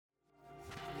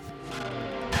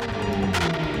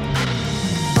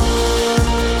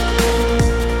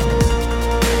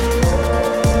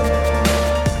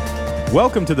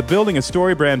Welcome to the Building a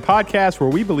Story Brand podcast, where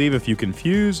we believe if you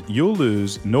confuse, you'll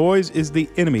lose. Noise is the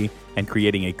enemy, and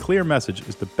creating a clear message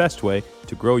is the best way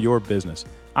to grow your business.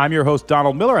 I'm your host,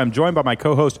 Donald Miller. I'm joined by my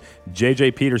co-host,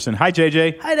 JJ Peterson. Hi,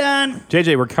 JJ. Hi, Don.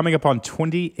 JJ, we're coming up on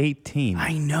 2018.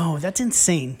 I know. That's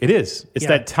insane. It is. It's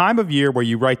that time of year where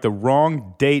you write the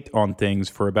wrong date on things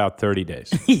for about 30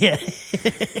 days. Yeah.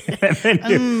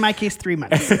 In my case, 3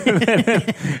 months.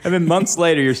 and then months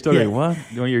later, you're still going, what?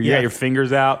 You got your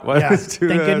fingers out? What? Yeah.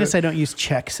 Thank goodness I don't use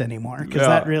checks anymore, because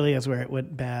that really is where it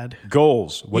went bad.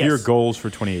 Goals. What are your goals for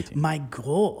 2018? My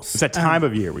goals. It's that time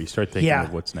of year where you start thinking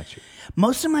of what's next year.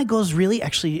 Most of my goals really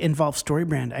actually involve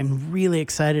StoryBrand. I'm really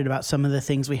excited about some of the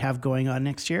things we have going on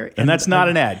next year. And that's not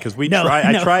an ad, because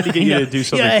I tried to get you to do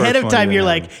something ahead of time, you're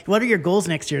like, like, what are your goals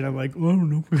next year? And I'm like, I don't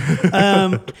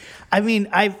know.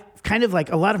 I've kind of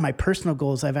like a lot of my personal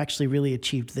goals I've actually really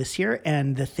achieved this year.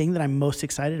 And the thing that I'm most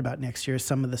excited about next year is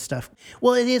some of the stuff.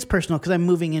 Well, it is personal because I'm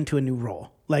moving into a new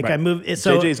role. Like right.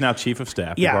 JJ is now chief of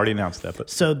staff. We've already announced that.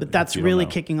 But that's really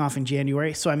kicking off in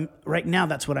January. So right now,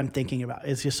 that's what I'm thinking about,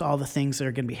 is just all the things that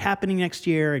are going to be happening next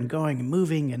year and going and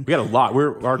moving. And we got a lot.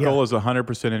 Our goal is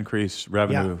 100% increase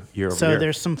revenue year over year. So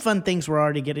there's some fun things we're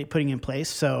already putting in place.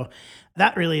 So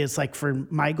that really is like for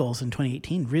my goals in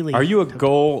 2018. Really, are you a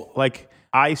goal like?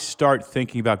 I start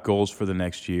thinking about goals for the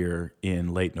next year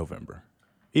in late November.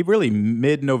 Really,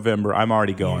 mid-November, I'm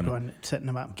already going setting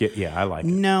them up. I like it.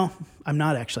 No, I'm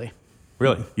not actually.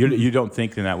 Really? You don't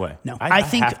think in that way? No. I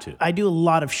think have to. I do a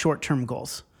lot of short-term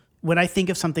goals. When I think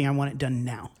of something, I want it done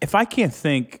now. If I can't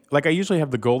think, like I usually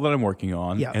have the goal that I'm working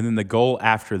on, and then the goal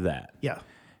after that. Yeah.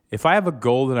 If I have a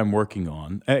goal that I'm working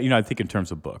on, I think in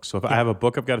terms of books. So if I have a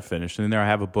book I've got to finish, and then I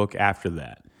have a book after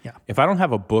that. Yeah. If I don't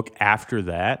have a book after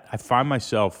that, I find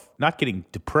myself not getting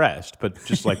depressed, but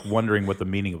just like wondering what the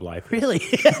meaning of life is. Really?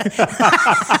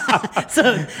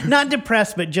 So not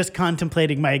depressed, but just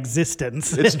contemplating my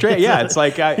existence. It's straight. Yeah. It's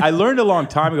like I learned a long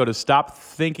time ago to stop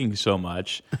thinking so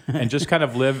much and just kind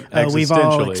of live existentially. We've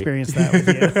all experienced that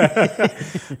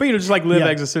with you. But just like live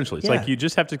existentially. It's like you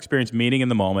just have to experience meaning in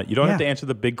the moment. You don't have to answer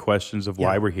the big questions of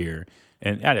why we're here.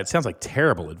 And it sounds like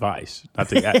terrible advice,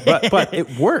 but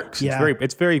it works. Yeah.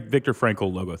 It's very Viktor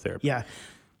Frankl logotherapy. Yeah.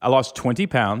 I lost 20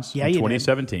 pounds in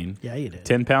 2017. Did. Yeah, you did.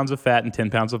 10 pounds of fat and 10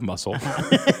 pounds of muscle.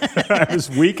 I'm as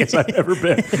weak as I've ever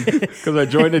been because I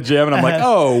joined a gym and I'm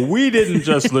like, we didn't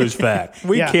just lose fat.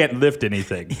 We can't lift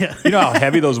anything. Yeah. You know how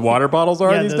heavy those water bottles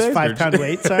are these days? Yeah, those 5-pound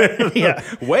weights are. Yeah.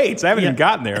 Weights. I haven't even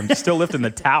gotten there. I'm still lifting the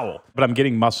towel, but I'm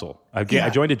getting muscle. I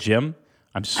joined a gym.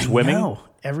 I'm swimming. I know,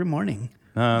 every morning.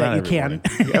 That you can.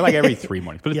 Like every 3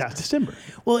 mornings, but it's December.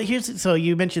 Well, so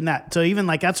you mentioned that. So even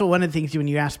like, that's one of the things when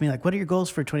you asked me, like, what are your goals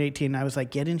for 2018? I was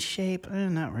like, get in shape.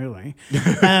 Not really.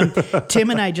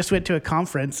 Tim and I just went to a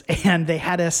conference and they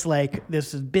had us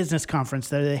this business conference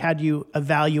that they had you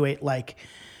evaluate like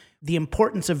the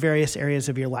importance of various areas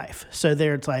of your life. So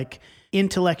there's like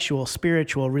intellectual,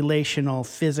 spiritual, relational,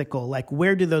 physical, like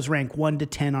where do those rank 1 to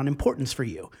 10 on importance for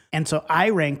you? And so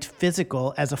I ranked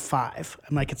physical as a 5.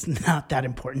 I'm like, it's not that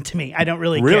important to me. I don't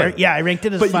really care. Yeah, I ranked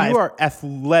it as 5. But you are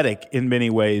athletic in many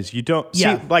ways. You don't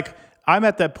see, like, I'm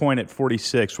at that point at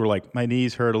 46 where like my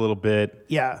knees hurt a little bit.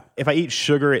 Yeah. If I eat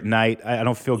sugar at night, I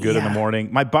don't feel good in the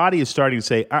morning. My body is starting to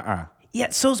say, Yeah,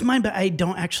 so's mine, but I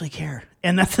don't actually care.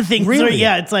 And that's the thing. Really?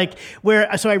 So, it's like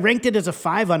so I ranked it as a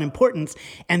 5 on importance.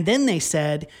 And then they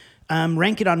said,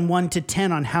 rank it on 1 to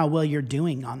 10 on how well you're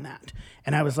doing on that.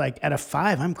 And I was like, at a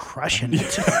 5, I'm crushing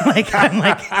it.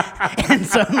 And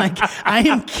so I'm like, I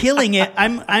am killing it.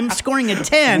 I'm scoring a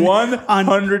 10. 100%.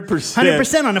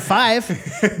 100% on a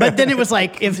 5. But then it was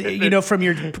like, if from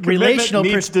your relational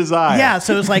meets desire. Yeah,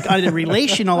 so it was like on a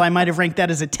relational, I might have ranked that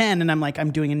as a 10, and I'm like,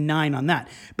 I'm doing a 9 on that.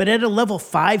 But at a level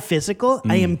 5 physical,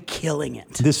 I am killing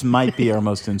it. This might be our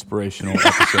most inspirational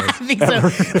episode. I think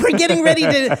so. We're getting ready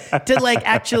to like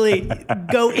actually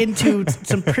go into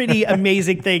some pretty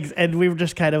amazing things, and we were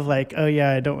just kind of like, oh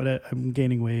yeah, I don't want to. I'm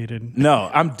gaining weight, and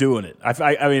no, I'm doing it.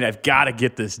 I mean, I've got to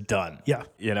get this done. Yeah,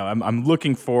 I'm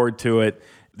looking forward to it.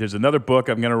 There's another book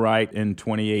I'm going to write in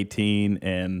 2018,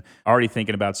 and already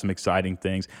thinking about some exciting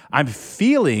things. I'm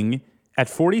feeling at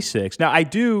 46 now. I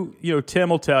do. Tim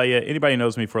will tell you. Anybody who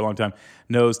knows me for a long time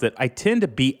knows that I tend to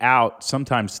be out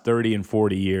sometimes 30 and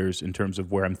 40 years in terms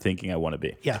of where I'm thinking I want to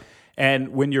be. Yeah. And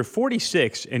when you're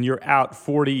 46 and you're out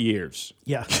 40 years,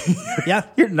 yeah,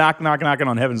 you're knocking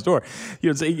on heaven's door.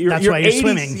 That's why you're 80s,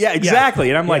 swimming. Yeah, exactly.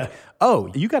 And I'm like,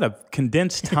 you got to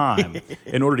condense time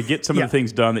in order to get some of the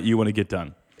things done that you want to get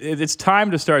done. It's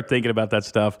time to start thinking about that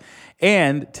stuff.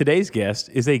 And today's guest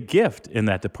is a gift in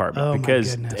that department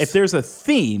because if there's a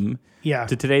theme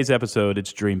to today's episode,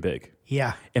 it's dream big.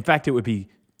 Yeah. In fact, it would be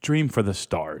dream for the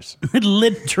stars.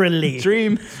 Literally.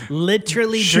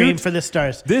 Literally Dream for the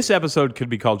stars. This episode could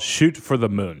be called Shoot for the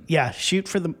Moon. Yeah, shoot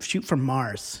for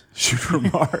Mars. Shoot for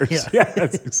Mars. Yeah,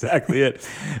 that's exactly it.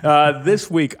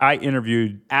 This week, I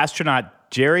interviewed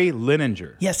astronaut Jerry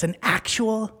Linenger. Yes, an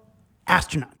actual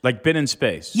astronaut. Like been in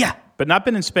space. Yeah. But not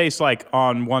been in space like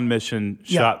on one mission,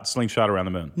 slingshot around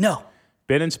the moon. No.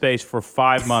 Been in space for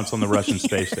 5 months on the Russian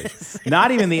space station.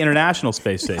 Not even the International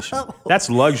Space Station. That's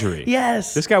luxury.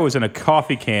 Yes. This guy was in a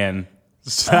coffee can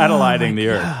satelliting the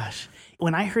Earth. Gosh.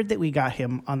 When I heard that we got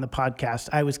him on the podcast,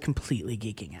 I was completely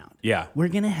geeking out. Yeah. We're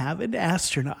going to have an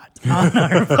astronaut on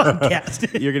our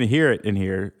podcast. You're going to hear it in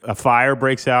here. A fire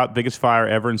breaks out, biggest fire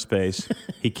ever in space.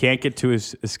 He can't get to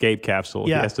his escape capsule.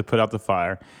 Yeah. He has to put out the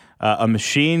fire. A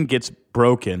machine gets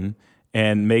broken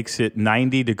and makes it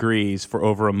 90 degrees for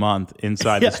over a month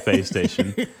inside the space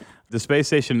station. The space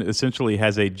station essentially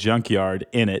has a junkyard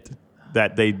in it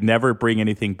that they never bring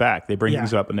anything back. They bring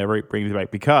things up and never bring anything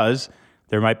back because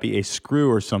there might be a screw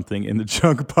or something in the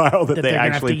junk pile that they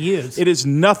actually use. It is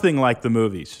nothing like the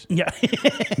movies. Yeah.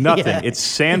 Nothing. Yeah. It's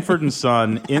Sanford and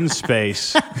Son in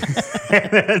space.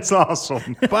 It's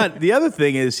awesome. But the other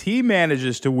thing is he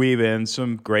manages to weave in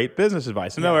some great business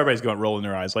advice. I know everybody's going rolling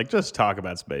their eyes like, just talk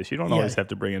about space. You don't always have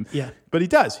to bring in. Yeah. But he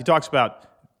does. He talks about,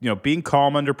 being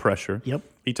calm under pressure. Yep.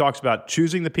 He talks about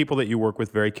choosing the people that you work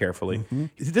with very carefully. Mm-hmm.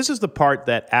 This is the part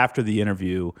that after the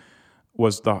interview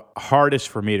was the hardest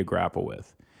for me to grapple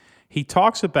with. He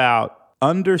talks about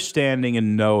understanding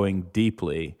and knowing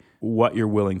deeply what you're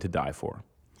willing to die for.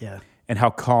 Yeah. And how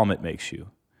calm it makes you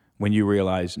when you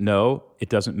realize, no, it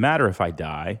doesn't matter if I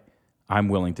die. I'm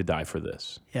willing to die for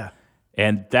this. Yeah.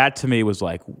 And that to me was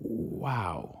like,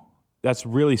 wow, that's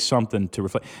really something to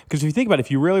reflect. Because if you think about it,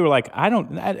 if you really were like,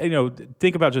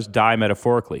 think about just die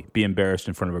metaphorically, be embarrassed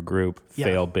in front of a group,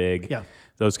 fail big,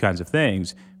 those kinds of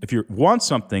things. If you want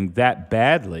something that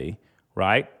badly,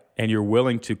 right, and you're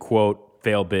willing to, quote,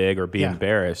 fail big or be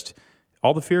embarrassed,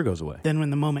 all the fear goes away. Then when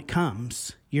the moment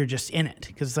comes, you're just in it.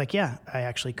 Because it's like, I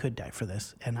actually could die for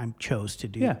this, and I chose to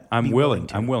do it. Yeah, I'm willing.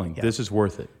 Yeah. This is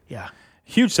worth it. Yeah.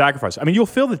 Huge sacrifice. I mean, you'll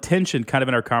feel the tension kind of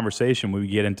in our conversation when we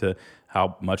get into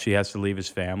how much he has to leave his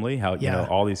family, how,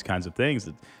 all these kinds of things.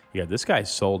 This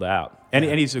guy's sold out. And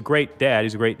he's a great dad.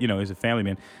 He's a great, he's a family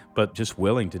man, but just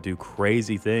willing to do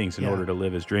crazy things in order to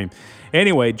live his dream.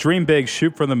 Anyway, dream big,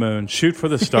 shoot for the moon, shoot for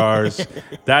the stars.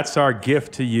 That's our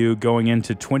gift to you going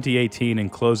into 2018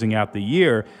 and closing out the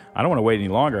year. I don't want to wait any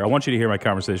longer. I want you to hear my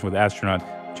conversation with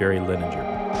astronaut Jerry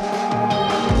Linenger.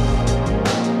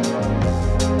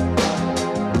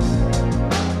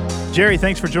 Jerry,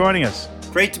 thanks for joining us.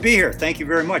 Great to be here. Thank you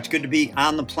very much. Good to be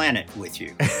on the planet with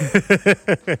you.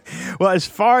 Well, as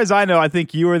far as I know, I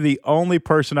think you are the only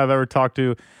person I've ever talked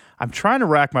to. I'm trying to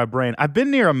rack my brain. I've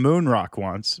been near a moon rock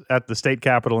once at the state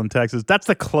capitol in Texas. That's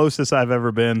the closest I've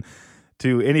ever been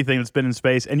to anything that's been in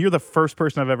space. And you're the first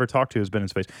person I've ever talked to who's been in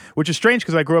space, which is strange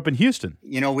because I grew up in Houston.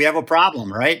 We have a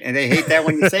problem, right? And they hate that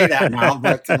when you say that now.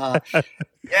 But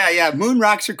moon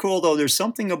rocks are cool, though. There's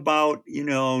something about,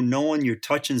 knowing you're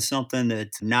touching something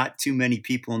that not too many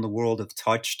people in the world have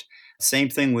touched. Same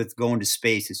thing with going to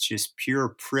space. It's just pure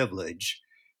privilege.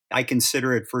 I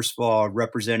consider it, first of all,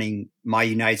 representing my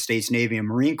United States Navy and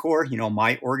Marine Corps,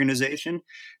 my organization.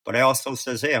 But I also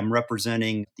says, hey, I'm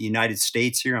representing the United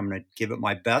States here. I'm going to give it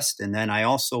my best. And then I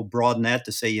also broaden that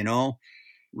to say,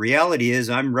 reality is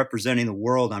I'm representing the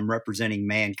world. I'm representing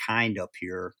mankind up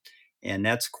here. And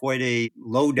that's quite a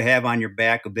load to have on your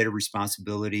back, a bit of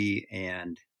responsibility.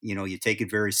 And, you take it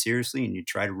very seriously and you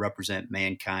try to represent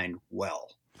mankind well.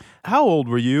 How old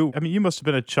were you? I mean, you must have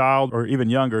been a child or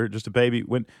even younger, just a baby,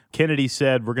 when Kennedy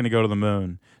said, we're going to go to the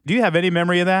moon. Do you have any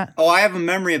memory of that? Oh, I have a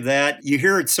memory of that. You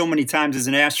hear it so many times as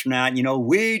an astronaut,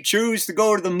 we choose to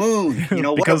go to the moon.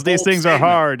 Because these things are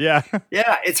hard, yeah.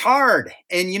 Yeah, it's hard.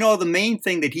 And, the main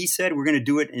thing that he said, we're going to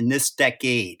do it in this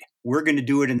decade. We're going to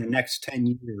do it in the next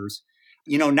 10 years.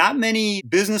 Not many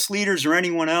business leaders or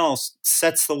anyone else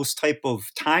sets those type of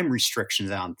time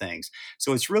restrictions on things.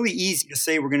 So it's really easy to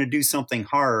say we're going to do something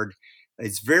hard.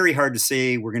 It's very hard to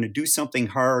say we're going to do something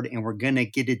hard and we're going to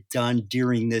get it done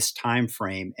during this time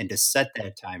frame and to set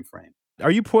that time frame.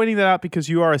 Are you pointing that out because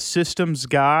you are a systems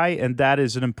guy and that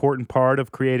is an important part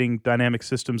of creating dynamic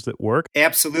systems that work?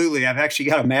 Absolutely. I've actually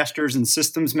got a master's in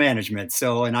systems management.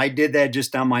 And I did that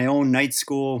just on my own night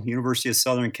school, University of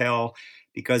Southern Cal,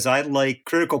 because I like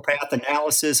critical path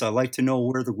analysis. I like to know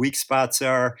where the weak spots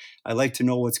are. I like to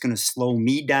know what's going to slow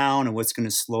me down and what's going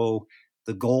to slow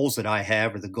the goals that I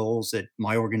have or the goals that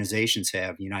my organizations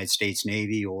have, United States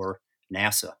Navy or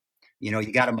NASA.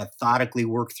 You got to methodically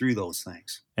work through those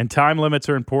things. And time limits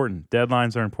are important.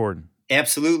 Deadlines are important.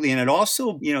 Absolutely. And it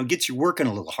also, gets you working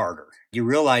a little harder. You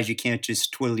realize you can't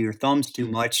just twiddle your thumbs too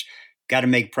much. Got to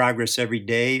make progress every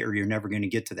day or you're never going to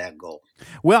get to that goal.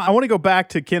 Well, I want to go back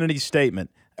to Kennedy's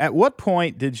statement. At what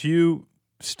point did you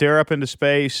stare up into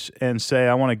space and say,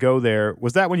 I want to go there?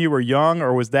 Was that when you were young,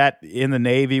 or was that in the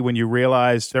Navy when you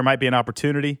realized there might be an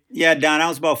opportunity? Yeah, Don, I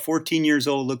was about 14 years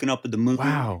old looking up at the moon.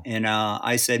 Wow. And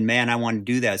I said, man, I want to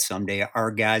do that someday. Our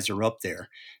guys are up there.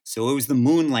 So it was the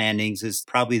moon landings is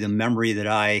probably the memory that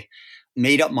I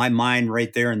made up my mind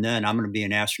right there and then. I'm going to be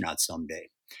an astronaut someday.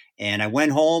 And I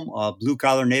went home, blue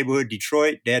collar neighborhood,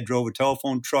 Detroit. Dad drove a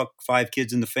telephone truck, 5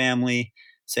 kids in the family.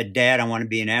 Said, Dad, I want to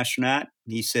be an astronaut.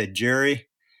 And he said, Jerry,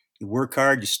 you work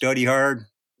hard, you study hard.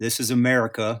 This is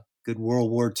America. Good World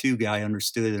War II guy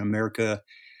understood that America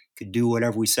could do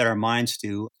whatever we set our minds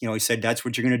to. He said, that's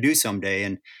what you're going to do someday.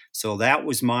 And so that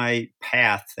was my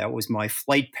path. That was my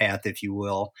flight path, if you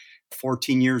will.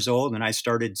 14 years old. And I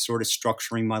started sort of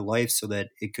structuring my life so that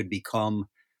it could become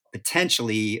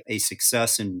potentially a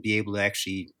success and be able to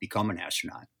actually become an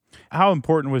astronaut. How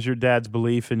important was your dad's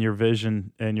belief in your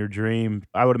vision and your dream?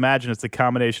 I would imagine it's the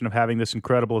combination of having this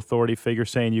incredible authority figure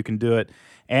saying you can do it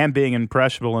and being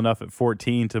impressionable enough at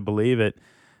 14 to believe it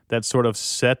that sort of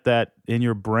set that in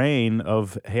your brain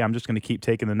of, hey, I'm just going to keep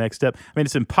taking the next step. I mean,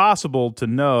 it's impossible to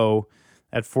know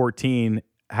at 14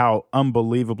 how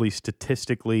unbelievably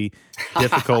statistically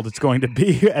difficult it's going to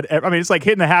be. It's like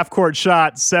hitting a half-court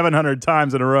shot 700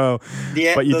 times in a row,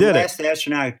 but you did it. The last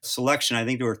astronaut selection, I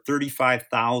think there were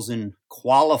 35,000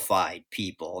 qualified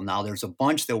people. Now, there's a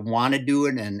bunch that want to do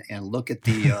it and look at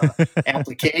the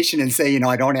application and say,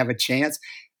 I don't have a chance.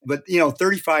 But,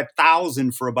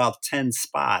 35,000 for about 10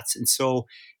 spots. And so,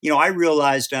 I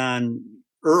realized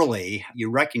early, you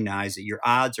recognize that your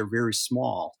odds are very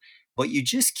small. But you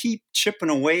just keep chipping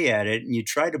away at it and you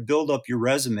try to build up your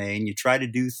resume and you try to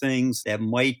do things that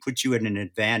might put you at an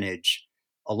advantage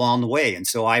along the way. And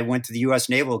so I went to the U.S.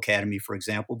 Naval Academy, for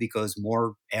example, because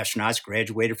more astronauts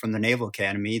graduated from the Naval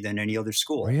Academy than any other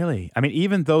school. Really? I mean,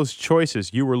 even those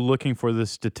choices, you were looking for the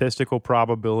statistical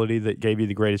probability that gave you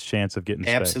the greatest chance of getting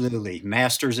space. Absolutely.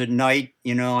 Masters at night,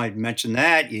 I mentioned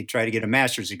that. You try to get a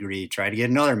master's degree, try to get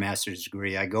another master's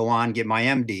degree. I go on, get my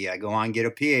MD. I go on, get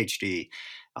a PhD.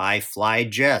 I fly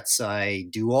jets. I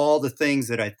do all the things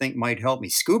that I think might help me.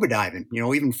 Scuba diving,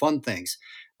 even fun things.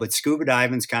 But scuba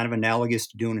diving is kind of analogous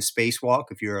to doing a spacewalk.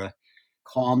 If you're a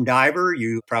calm diver,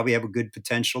 you probably have a good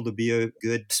potential to be a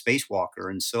good spacewalker.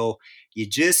 And so you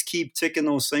just keep ticking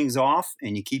those things off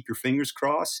and you keep your fingers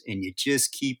crossed and you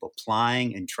just keep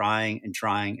applying and trying and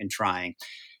trying and trying.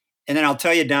 And then I'll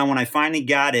tell you, Don, when I finally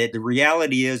got it, the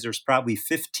reality is there's probably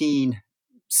 15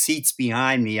 seats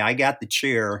behind me. I got the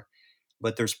chair.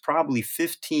 But there's probably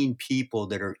 15 people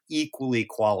that are equally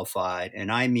qualified.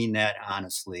 And I mean that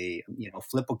honestly,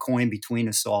 flip a coin between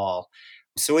us all.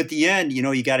 So at the end,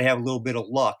 you got to have a little bit of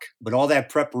luck. But all that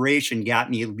preparation got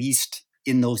me at least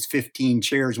in those 15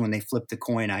 chairs. When they flipped the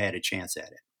coin, I had a chance at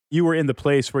it. You were in the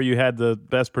place where you had the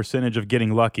best percentage of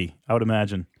getting lucky, I would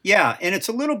imagine. Yeah, and it's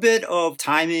a little bit of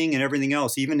timing and everything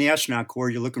else. Even the astronaut corps,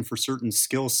 you're looking for certain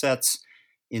skill sets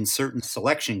in certain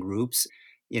selection groups.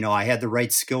 I had the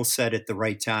right skill set at the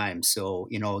right time. So,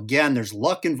 again, there's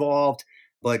luck involved,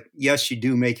 but yes, you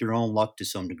do make your own luck to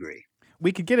some degree.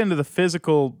 We could get into the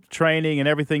physical training and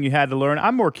everything you had to learn.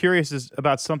 I'm more curious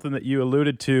about something that you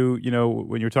alluded to,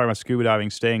 when you were talking about scuba diving,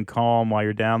 staying calm while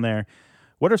you're down there.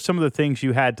 What are some of the things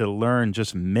you had to learn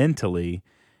just mentally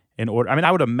in order? I mean,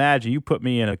 I would imagine you put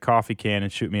me in a coffee can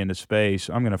and shoot me into space,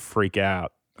 I'm going to freak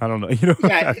out. I don't know.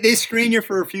 Yeah, they screen you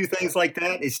for a few things like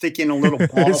that. They stick you in a little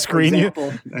ball, screen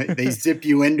for example. They zip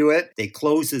you into it. They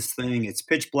close this thing. It's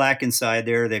pitch black inside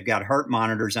there. They've got heart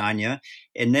monitors on you.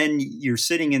 And then you're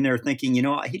sitting in there thinking, he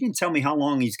didn't tell me how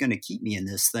long he's going to keep me in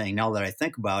this thing now that I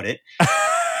think about it.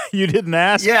 You didn't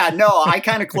ask? Yeah, no, I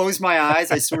kind of closed my eyes.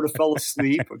 I sort of fell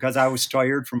asleep because I was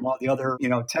tired from all the other,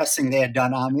 testing they had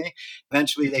done on me.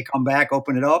 Eventually they come back,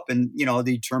 open it up, and,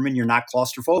 they determine you're not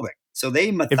claustrophobic. So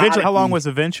they methodically... Eventually, how long was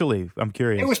eventually? I'm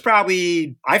curious. It was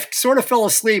probably, I sort of fell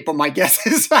asleep, but my guess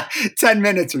is 10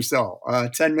 minutes or so,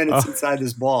 10 minutes inside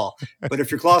this ball. But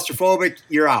if you're claustrophobic,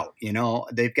 you're out.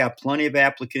 They've got plenty of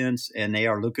applicants and they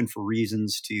are looking for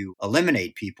reasons to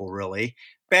eliminate people, really.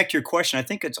 Back to your question, I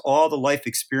think it's all the life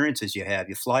experiences you have.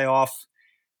 You fly off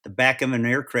the back of an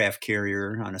aircraft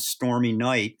carrier on a stormy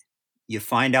night. You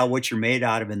find out what you're made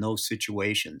out of in those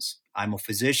situations. I'm a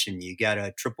physician. You got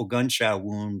a triple gunshot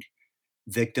wound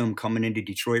victim coming into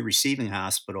Detroit Receiving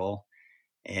Hospital.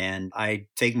 And I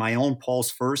take my own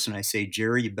pulse first and I say,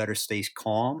 Jerry, you better stay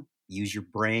calm, use your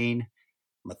brain,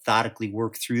 methodically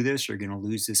work through this. You're going to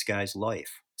lose this guy's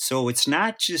life. So it's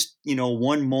not just,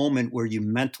 one moment where you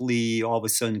mentally all of a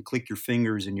sudden click your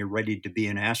fingers and you're ready to be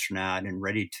an astronaut and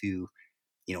ready to,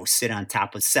 sit on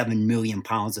top of 7 million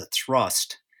pounds of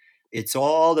thrust. It's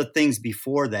all the things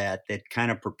before that that kind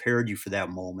of prepared you for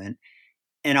that moment.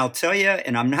 And I'll tell you,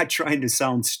 and I'm not trying to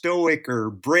sound stoic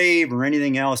or brave or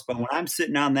anything else, but when I'm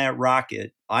sitting on that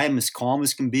rocket, I am as calm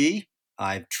as can be.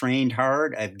 I've trained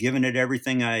hard. I've given it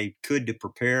everything I could to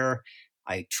prepare.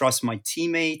 I trust my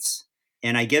teammates.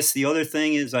 And I guess the other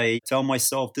thing is I tell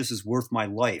myself this is worth my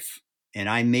life. And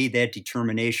I made that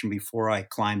determination before I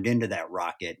climbed into that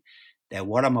rocket that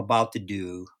what I'm about to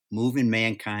do, moving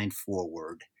mankind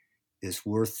forward, is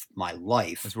worth my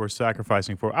life. It's worth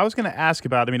sacrificing for. I was going to ask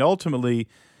about, I mean, ultimately,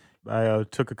 I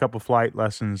took a couple flight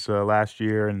lessons last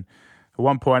year, and at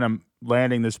one point I'm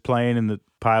landing this plane, and the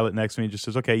pilot next to me just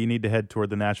says, okay, you need to head toward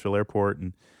the Nashville airport.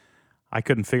 And I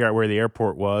couldn't figure out where the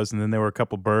airport was, and then there were a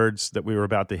couple birds that we were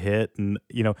about to hit. And,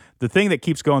 the thing that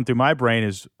keeps going through my brain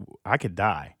is I could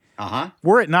die.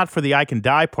 Were it not for the I can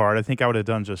die part, I think I would have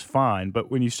done just fine.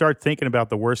 But when you start thinking about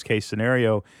the worst case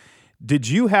scenario, did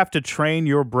you have to train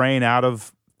your brain out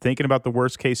of thinking about the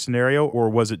worst case scenario, or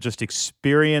was it just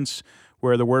experience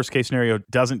where the worst case scenario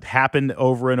doesn't happen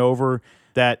over and over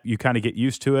that you kind of get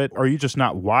used to it? Or are you just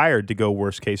not wired to go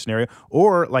worst case scenario?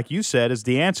 Or like you said, is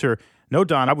the answer, no,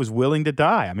 Don, I was willing to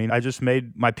die. I mean, I just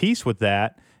made my peace with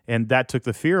that, and that took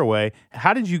the fear away.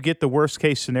 How did you get the worst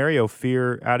case scenario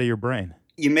fear out of your brain?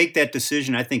 You make that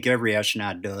decision. I think every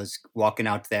astronaut does. Walking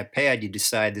out to that pad, you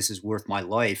decide this is worth my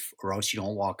life, or else you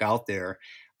don't walk out there.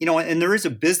 And there is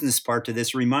a business part to this.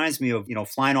 It reminds me of,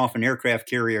 flying off an aircraft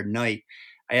carrier at night.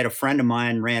 I had a friend of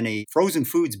mine ran a frozen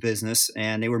foods business,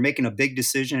 and they were making a big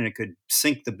decision, and it could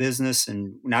sink the business,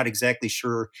 and not exactly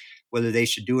sure whether they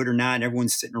should do it or not. And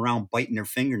everyone's sitting around biting their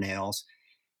fingernails.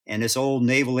 And this old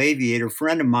naval aviator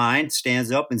friend of mine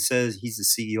stands up and says, he's the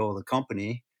CEO of the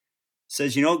company,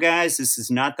 says, guys, this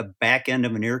is not the back end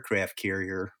of an aircraft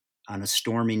carrier on a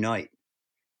stormy night.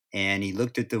 And he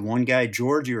looked at the one guy,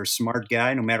 George, you're a smart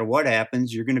guy. No matter what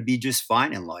happens, you're going to be just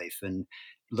fine in life. And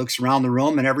he looks around the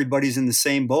room and everybody's in the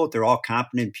same boat. They're all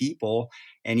competent people.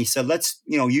 And he said, let's,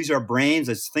 use our brains.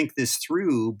 Let's think this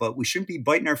through, but we shouldn't be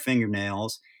biting our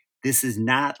fingernails. This is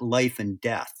not life and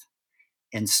death.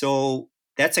 And so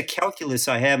that's a calculus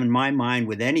I have in my mind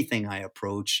with anything I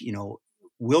approach.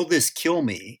 Will this kill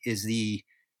me is the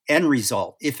end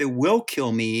result. If it will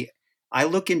kill me, I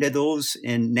look into those,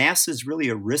 and NASA's really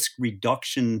a risk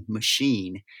reduction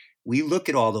machine. We look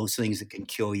at all those things that can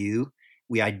kill you.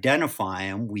 We identify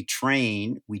them, we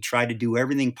train, we try to do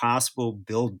everything possible,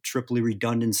 build triply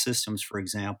redundant systems, for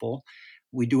example.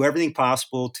 We do everything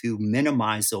possible to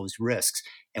minimize those risks.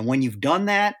 And when you've done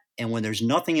that, and when there's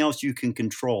nothing else you can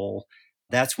control,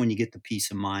 that's when you get the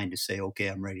peace of mind to say, okay,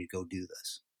 I'm ready to go do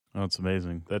this. Oh, that's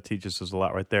amazing. That teaches us a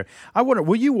lot right there. I wonder,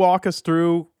 will you walk us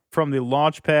through from the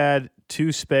launch pad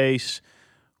to space?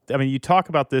 I mean, you talk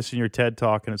about this in your TED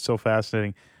Talk, and it's so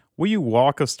fascinating. Will you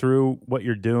walk us through what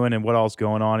you're doing and what all's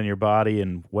going on in your body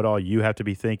and what all you have to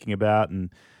be thinking about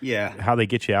and how they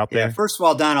get you out there? Yeah, first of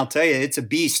all, Don, I'll tell you, it's a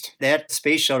beast. That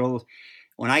space shuttle,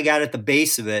 when I got at the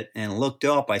base of it and looked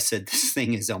up, I said, this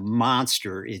thing is a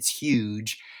monster. It's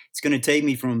huge. It's going to take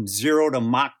me from 0 to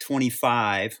Mach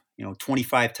 25,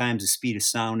 25 times the speed of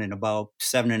sound in about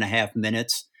 7.5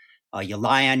 minutes. You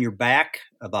lie on your back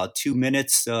about 2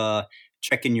 minutes,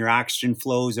 checking your oxygen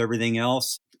flows, everything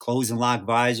else. Close and lock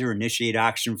visor, initiate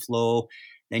oxygen flow.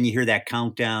 Then you hear that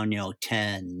countdown,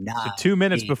 10, 9. So 2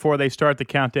 minutes 8. Before they start the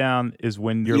countdown is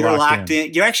when you're locked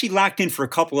in. You're actually locked in for a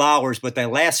couple hours, but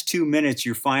that last 2 minutes,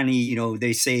 you're finally,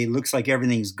 they say it looks like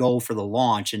everything's go for the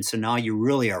launch. And so now you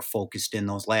really are focused in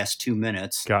those last 2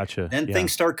 minutes. Gotcha. Then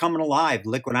things start coming alive.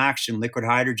 Liquid oxygen, liquid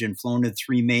hydrogen flowing to the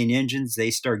 3 main engines.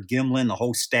 They start gimbling. The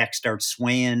whole stack starts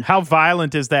swaying. How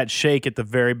violent is that shake at the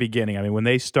very beginning? I mean, when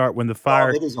the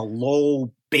fire... Oh, it is a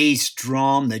low bass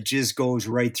drum that just goes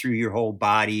right through your whole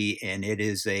body, and it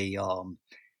is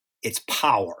it's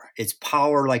power. It's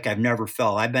power like I've never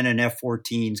felt. I've been in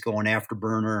F-14s going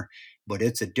afterburner, but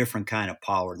it's a different kind of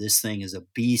power. This thing is a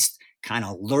beast, kind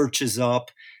of lurches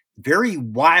up. Very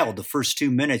wild the first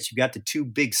 2 minutes. You got the 2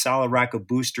 big solid rocket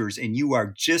boosters, and you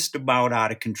are just about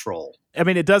out of control. I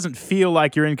mean, it doesn't feel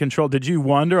like you're in control. Did you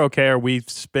wonder, okay, are we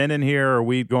spinning here? Are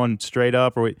we going straight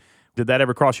up? Did that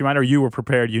ever cross your mind, or you were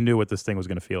prepared? You knew what this thing was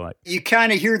going to feel like? You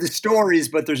kind of hear the stories,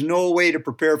 but there's no way to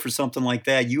prepare for something like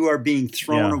that. You are being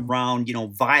thrown around,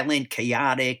 violent,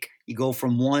 chaotic. You go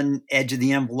from one edge of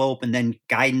the envelope, and then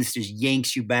guidance just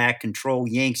yanks you back, control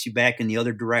yanks you back in the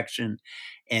other direction.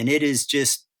 And it is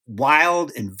just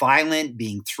wild and violent,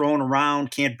 being thrown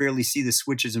around, can't barely see the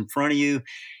switches in front of you.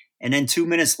 And then 2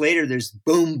 minutes later, there's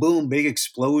boom, boom, big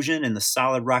explosion, and the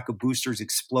solid rocket boosters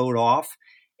explode off.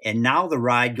 And now the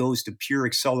ride goes to pure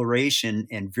acceleration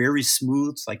and very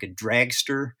smooth. It's like a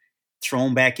dragster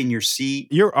thrown back in your seat.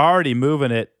 You're already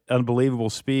moving at unbelievable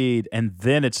speed, and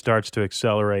then it starts to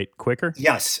accelerate quicker?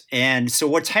 Yes. And so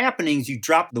what's happening is you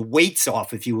drop the weights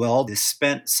off, if you will, the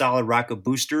spent solid rocket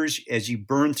boosters. As you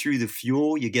burn through the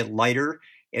fuel, you get lighter.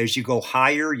 As you go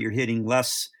higher, you're hitting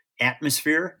less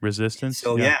atmosphere. Resistance?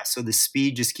 So so the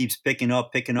speed just keeps picking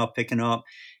up.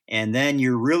 And then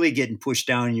you're really getting pushed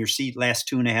down in your seat last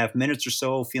 2.5 minutes or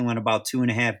so, feeling about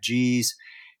 2.5 Gs.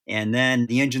 And then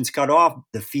the engine's cut off.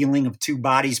 The feeling of two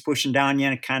bodies pushing down you,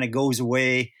 it kind of goes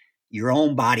away. Your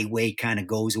own body weight kind of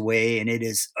goes away. And it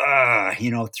is,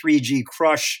 3G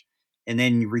crush. And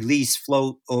then you release,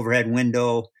 float, overhead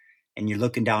window, and you're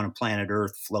looking down on planet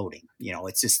Earth floating.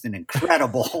 It's just an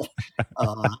incredible,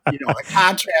 the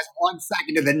contrast 1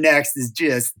 second to the next is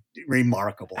just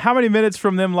remarkable. How many minutes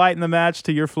from them lighting the match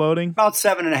to your floating? About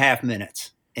 7.5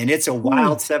 minutes. And it's a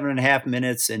wild 7.5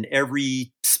 minutes, and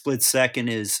every split second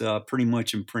is pretty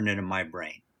much imprinted in my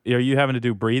brain. Are you having to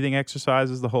do breathing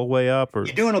exercises the whole way up? Or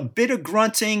you're doing a bit of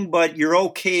grunting, but you're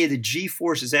okay. The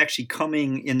G-force is actually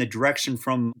coming in the direction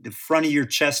from the front of your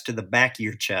chest to the back of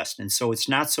your chest. And so it's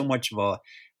not so much of a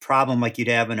problem like you'd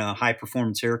have in a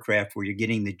high-performance aircraft where you're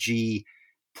getting the G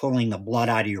pulling the blood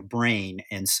out of your brain.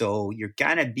 And so you're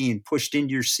kind of being pushed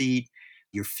into your seat.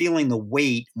 You're feeling the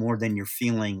weight more than you're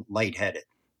feeling lightheaded.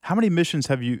 How many missions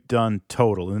have you done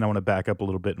total? And then I want to back up a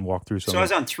little bit and walk through some. So I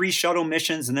was on 3 shuttle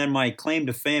missions, and then my claim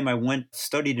to fame, I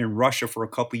studied in Russia for a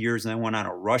couple of years, and I went on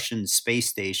a Russian space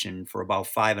station for about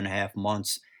 5.5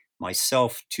 months.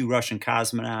 Myself, 2 Russian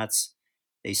cosmonauts.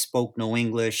 They spoke no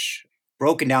English.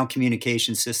 Broken down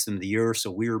communication system of the Earth,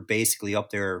 so we were basically up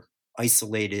there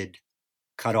isolated,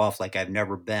 cut off like I've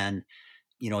never been.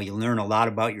 You learn a lot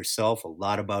about yourself, a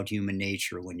lot about human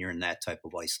nature when you're in that type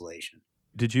of isolation.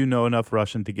 Did you know enough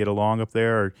Russian to get along up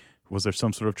there, or was there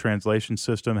some sort of translation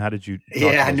system? How did you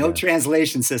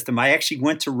translation system. I actually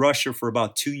went to Russia for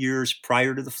about 2 years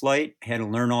prior to the flight, had to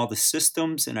learn all the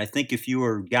systems. And I think if you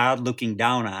were God looking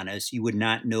down on us, you would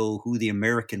not know who the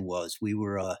American was. We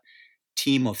were a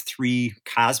team of 3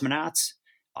 cosmonauts.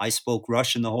 I spoke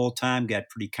Russian the whole time, got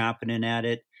pretty competent at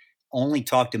it. Only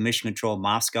talked to Mission Control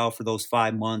Moscow for those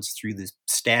 5 months through the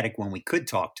static when we could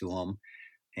talk to them.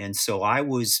 And so I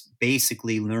was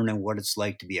basically learning what it's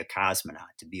like to be a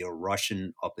cosmonaut, to be a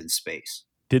Russian up in space.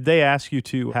 Did they ask you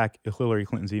to hack Hillary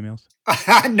Clinton's emails?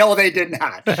 No, they did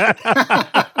not. I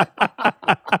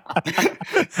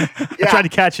tried to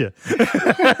catch you.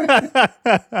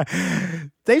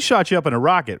 They shot you up in a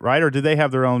rocket, right? Or did they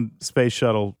have their own space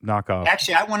shuttle knockoff?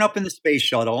 Actually, I went up in the space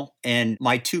shuttle, and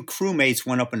my 2 crewmates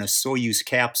went up in a Soyuz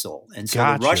capsule. And so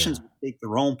the Russians would take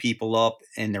their own people up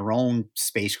in their own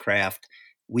spacecraft.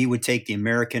 We would take the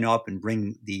American up and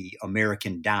bring the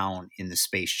American down in the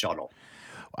space shuttle.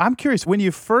 I'm curious, when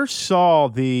you first saw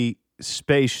the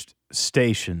space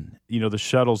station, the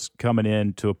shuttles coming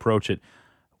in to approach it,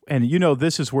 and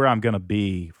this is where I'm going to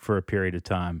be for a period of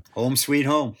time. Home sweet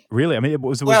home. Really? I mean,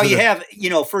 first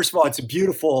of all, it's a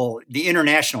beautiful, the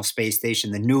International Space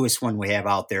Station, the newest one we have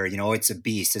out there, it's a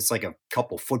beast. It's like a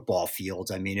couple football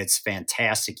fields. I mean, it's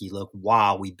fantastic. You look,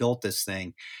 wow, we built this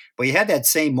thing. But you had that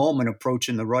same moment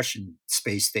approaching the Russian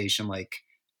space station, like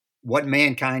what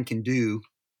mankind can do.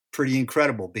 Pretty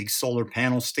incredible. Big solar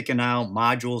panels sticking out,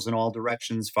 modules in all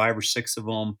directions, 5 or 6 of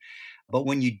them. But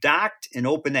when you docked and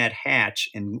opened that hatch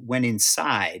and went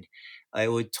inside,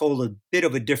 it told a bit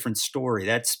of a different story.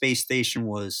 That space station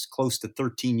was close to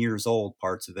 13 years old,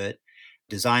 parts of it.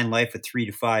 Design life of 3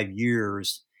 to 5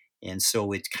 years. And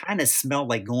so it kind of smelled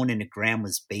like going into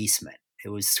grandma's basement. It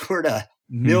was sort of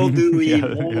mildewy,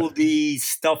 moldy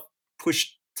stuff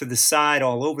pushed to the side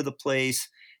all over the place,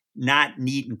 not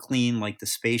neat and clean like the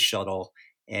space shuttle.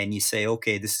 And you say,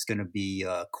 okay, this is going to be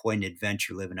quite an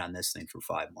adventure living on this thing for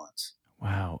 5 months.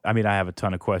 Wow. I mean, I have a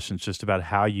ton of questions just about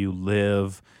how you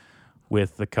live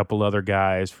with a couple other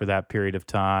guys for that period of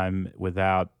time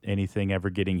without anything ever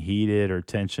getting heated or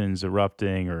tensions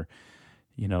erupting or,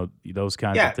 those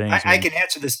kinds of things. I can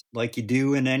answer this like you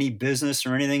do in any business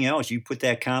or anything else. You put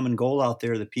that common goal out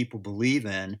there that people believe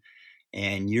in,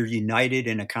 and you're united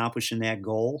in accomplishing that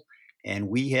goal. And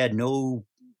we had no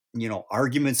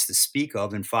arguments to speak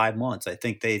of in 5 months. I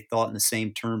think they thought in the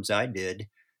same terms I did.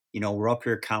 We're up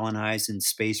here colonizing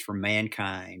space for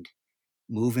mankind,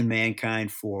 moving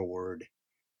mankind forward,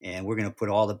 and we're going to put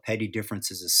all the petty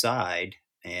differences aside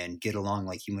and get along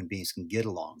like human beings can get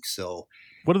along. So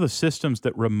what are the systems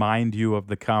that remind you of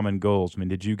the common goals? I mean,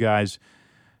 did you guys,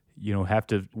 have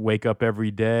to wake up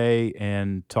every day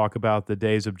and talk about the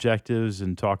day's objectives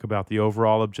and talk about the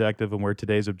overall objective and where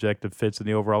today's objective fits in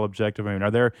the overall objective? I mean,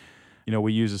 are there,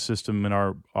 we use a system in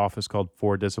our office called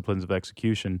 4 Disciplines of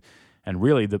Execution. And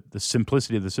really the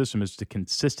simplicity of the system is to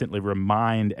consistently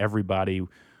remind everybody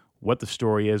what the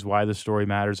story is, why the story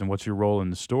matters, and what's your role in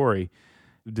the story.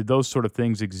 Did those sort of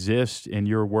things exist in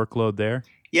your workload there?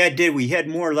 Yeah, it did. We had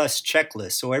more or less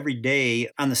checklists. So every day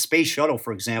on the space shuttle,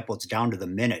 for example, it's down to the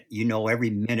minute. Every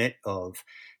minute of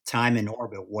time in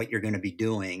orbit, what you're going to be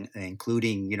doing,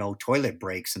 including, toilet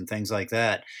breaks and things like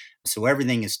that. So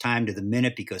everything is timed to the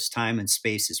minute because time and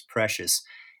space is precious.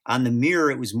 On the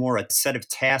Mir, it was more a set of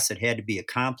tasks that had to be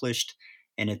accomplished.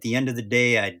 And at the end of the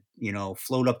day, I'd,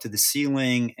 float up to the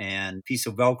ceiling, and a piece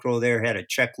of Velcro there had a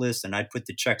checklist, and I'd put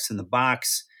the checks in the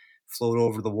box, float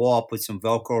over the wall, put some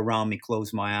Velcro around me,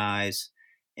 close my eyes,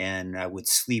 and I would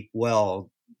sleep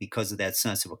well because of that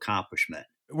sense of accomplishment.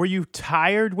 Were you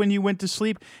tired when you went to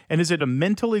sleep? And is it a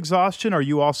mental exhaustion, or are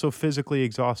you also physically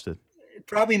exhausted?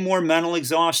 Probably more mental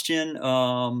exhaustion,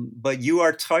 but you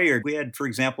are tired. We had, for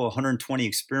example, 120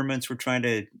 experiments we're trying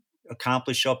to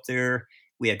accomplish up there.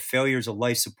 We had failures of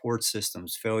life support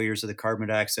systems, failures of the carbon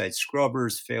dioxide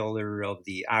scrubbers, failure of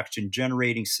the oxygen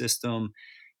generating system,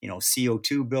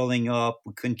 CO2 building up.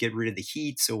 We couldn't get rid of the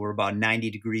heat, so we're about 90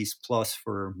 degrees plus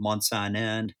for months on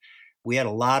end. We had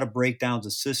a lot of breakdowns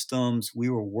of systems. We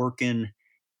were working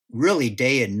really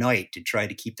day and night to try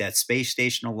to keep that space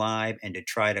station alive and to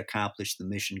try to accomplish the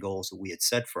mission goals that we had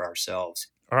set for ourselves.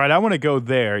 All right, I want to go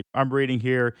there. I'm reading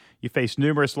here, you faced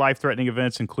numerous life-threatening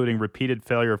events, including repeated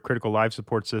failure of critical life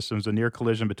support systems, a near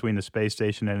collision between the space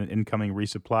station and an incoming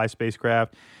resupply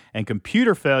spacecraft, and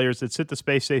computer failures that sent the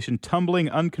space station tumbling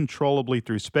uncontrollably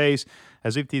through space.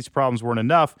 As if these problems weren't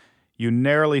enough, you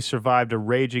narrowly survived a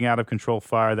raging out-of-control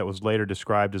fire that was later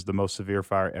described as the most severe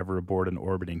fire ever aboard an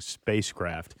orbiting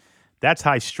spacecraft. That's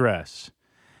high stress.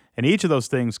 And each of those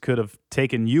things could have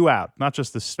taken you out, not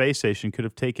just the space station, could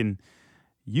have taken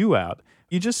you out.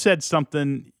 You just said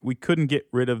something, we couldn't get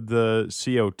rid of the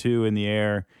CO2 in the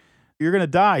air. You're going to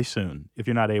die soon if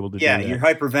you're not able to do that. Yeah, you're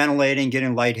hyperventilating,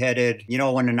 getting lightheaded.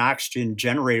 When an oxygen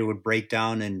generator would break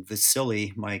down in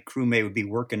Vasily, my crewmate would be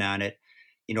working on it.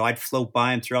 I'd float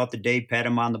by him throughout the day, pat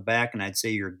him on the back, and I'd say,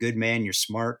 "You're a good man. You're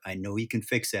smart. I know you can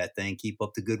fix that thing. Keep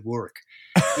up the good work."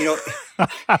 You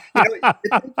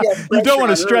don't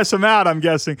want to stress him out, I'm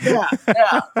guessing. Yeah.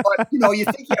 But, you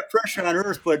think you have pressure on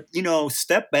Earth, but,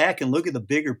 step back and look at the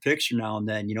bigger picture now and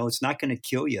then. It's not going to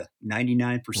kill you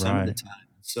 99% of the time.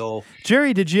 So,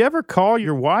 Jerry, did you ever call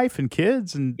your wife and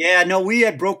kids? Yeah, no, we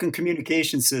had broken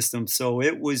communication systems. So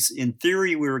it was, in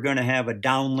theory, we were going to have a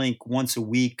downlink once a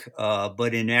week.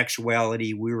 But in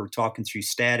actuality, we were talking through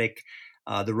static.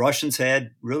 The Russians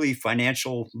had really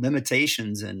financial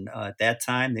limitations. And at that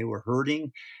time, they were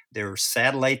hurting. Their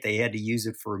satellite, they had to use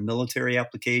it for military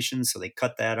applications. So they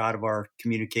cut that out of our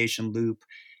communication loop.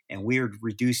 And we were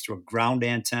reduced to a ground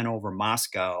antenna over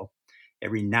Moscow.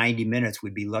 Every 90 minutes,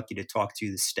 we'd be lucky to talk through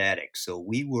the static. So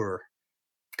we were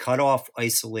cut off,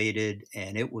 isolated,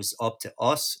 and it was up to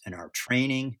us and our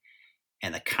training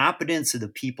and the competence of the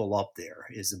people up there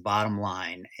is the bottom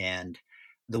line. And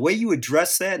the way you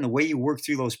address that and the way you work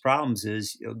through those problems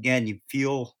is, again, you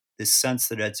feel this sense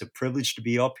that it's a privilege to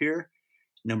be up here.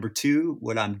 Number 2,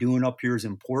 what I'm doing up here is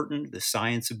important. The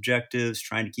science objectives,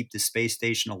 trying to keep the space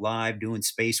station alive, doing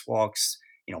spacewalks,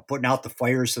 putting out the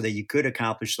fires so that you could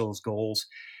accomplish those goals.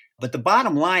 But the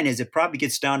bottom line is it probably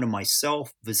gets down to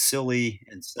myself, Vasily,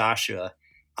 and Sasha.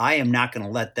 I am not going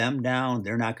to let them down.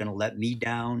 They're not going to let me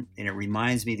down. And it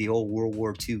reminds me of the old World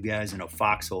War II guys in a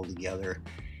foxhole together.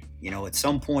 At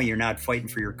some point, you're not fighting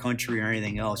for your country or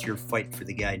anything else. You're fighting for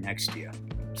the guy next to you.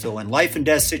 So in life and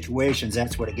death situations,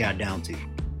 that's what it got down to.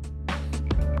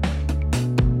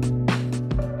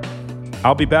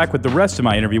 I'll be back with the rest of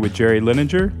my interview with Jerry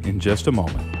Lininger in just a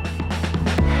moment.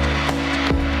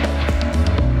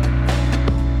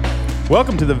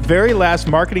 Welcome to the very last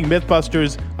Marketing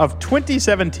Mythbusters of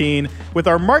 2017 with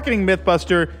our Marketing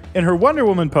Mythbuster in her Wonder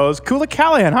Woman pose, Kula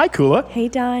Callahan. Hi, Kula. Hey,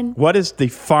 Don. What is the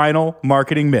final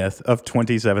marketing myth of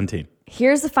 2017?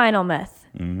 Here's the final myth.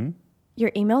 Your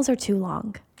emails are too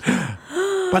long.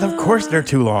 But of course they're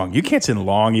too long. You can't send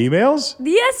long emails.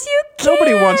 Yes, you can.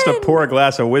 Nobody wants to pour a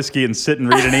glass of whiskey and sit and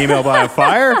read an email by a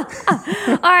fire.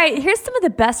 All right, here's some of the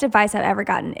best advice I've ever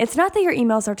gotten. It's not that your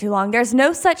emails are too long. There's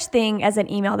no such thing as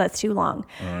an email that's too long.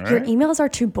 Right. Your emails are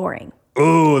too boring.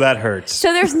 Ooh, that hurts.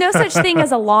 So there's no such thing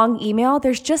as a long email.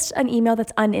 There's just an email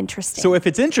that's uninteresting. So if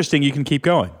it's interesting, you can keep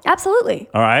going. Absolutely.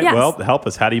 All right. Yes. Well, help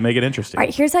us. How do you make it interesting? All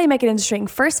right, here's how you make it interesting.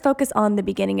 First, focus on the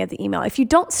beginning of the email. If you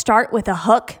don't start with a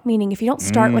hook, meaning if you don't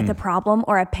start with a problem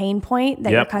or a pain point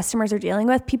that your customers are dealing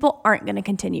with, people aren't going to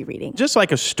continue reading. Just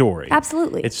like a story.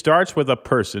 Absolutely. It starts with a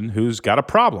person who's got a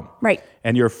problem. Right.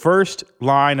 And your first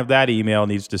line of that email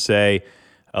needs to say,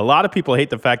 a lot of people hate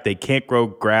the fact they can't grow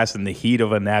grass in the heat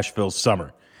of a Nashville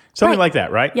summer. Something like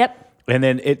that, right? Yep. And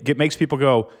then it makes people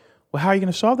go, well, how are you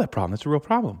going to solve that problem? That's a real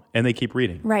problem. And they keep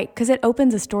reading. Right, because it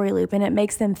opens a story loop and it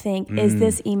makes them think, is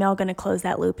this email going to close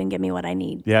that loop and give me what I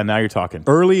need? Yeah, now you're talking.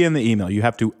 Early in the email, you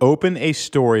have to open a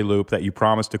story loop that you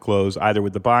promise to close either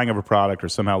with the buying of a product or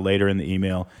somehow later in the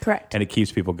email. Correct. And it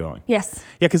keeps people going. Yes.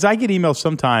 Yeah, because I get emails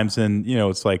sometimes and,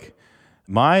 it's like,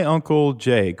 my Uncle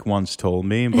Jake once told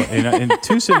me, but in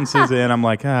 2 sentences in, I'm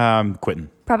like, I'm quitting.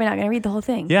 Probably not going to read the whole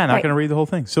thing. Yeah, not going to read the whole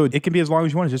thing. So it can be as long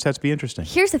as you want. It just has to be interesting.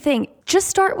 Here's the thing. Just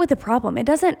start with the problem. It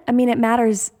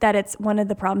matters that it's one of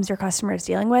the problems your customer is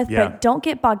dealing with, but don't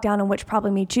get bogged down in which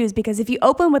problem you choose, because if you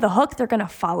open with a hook, they're going to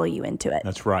follow you into it.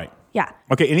 That's right. Yeah.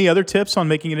 Okay, any other tips on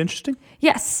making it interesting?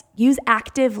 Yes. Use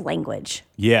active language.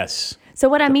 Yes. So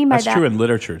what I mean by that... That's true in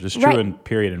literature. It's true in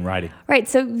period in writing. Right.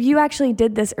 So you actually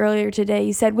did this earlier today.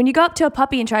 You said when you go up to a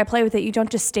puppy and try to play with it, you don't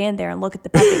just stand there and look at the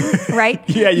puppy, right?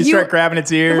 Yeah, you start grabbing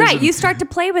its ears. Right. You start to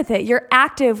play with it. You're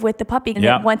active with the puppy and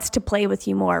it wants to play with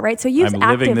you more, right? So use active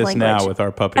language. I'm living this now with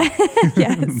our puppy.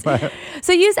 Yes.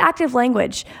 So use active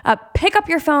language. Pick up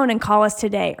your phone and call us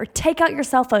today, or take out your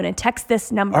cell phone and text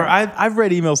this number. Or I've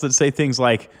read emails that say things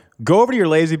like, go over to your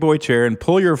lazy boy chair and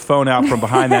pull your phone out from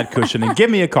behind that cushion and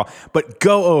give me a call. But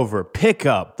go over, pick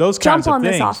up, those kinds of things. Jump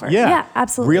on this offer. Yeah,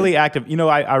 absolutely. Really active.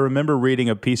 I remember reading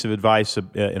a piece of advice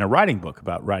in a writing book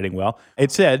about writing well.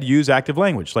 It said, use active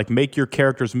language, like make your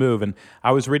characters move. And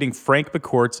I was reading Frank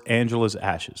McCourt's Angela's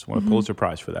Ashes, won a Pulitzer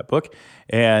Prize for that book.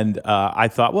 And I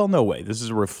thought, well, no way. This is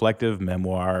a reflective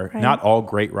memoir. Right. Not all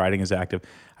great writing is active.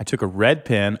 I took a red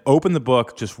pen, opened the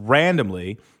book just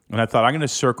randomly, and I thought, I'm going to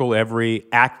circle every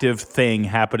active thing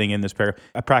happening in this paragraph.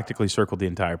 I practically circled the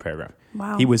entire paragraph.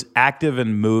 Wow. He was active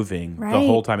and moving the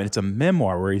whole time. And it's a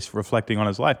memoir where he's reflecting on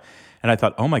his life. And I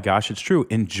thought, oh my gosh, it's true.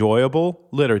 Enjoyable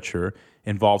literature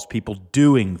involves people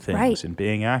doing things and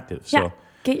being active. Yeah. So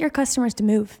get your customers to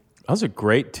move. That was a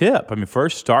great tip.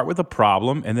 First start with a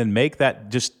problem and then make that,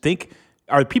 just think,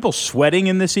 are people sweating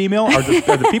in this email? Are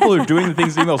the people who are doing the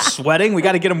things in the email sweating? We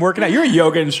got to get them working out. You're a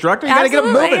yoga instructor. You got to get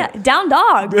them moving. Yeah. Down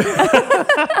dog.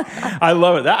 I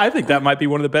love it. I think that might be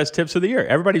one of the best tips of the year.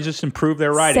 Everybody just improve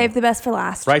their writing. Save the best for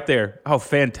last. Right there. Oh,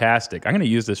 fantastic. I'm going to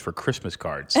use this for Christmas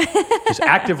cards. Just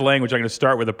active language. I'm going to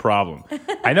start with a problem.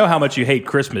 I know how much you hate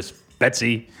Christmas,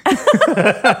 Betsy.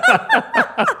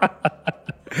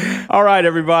 All right,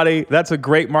 everybody. That's a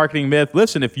great marketing myth.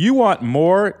 Listen, if you want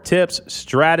more tips,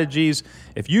 strategies,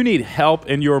 if you need help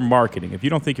in your marketing, if you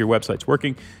don't think your website's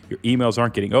working, your emails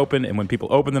aren't getting open, and when people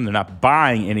open them, they're not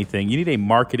buying anything, you need a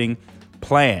marketing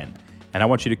plan. And I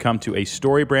want you to come to a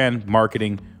StoryBrand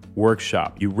marketing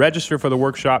workshop. You register for the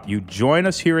workshop, you join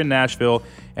us here in Nashville,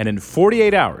 and in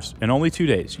 48 hours, in only 2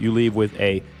 days, you leave with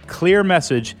a clear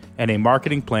message and a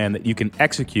marketing plan that you can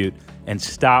execute and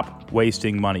stop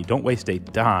wasting money. Don't waste a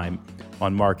dime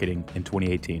on marketing in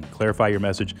 2018. Clarify your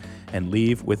message and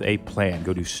leave with a plan.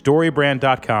 Go to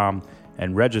StoryBrand.com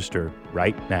and register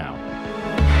right now.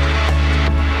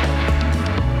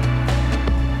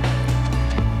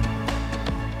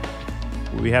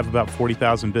 We have about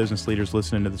 40,000 business leaders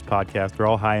listening to this podcast. They're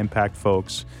all high-impact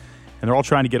folks, and they're all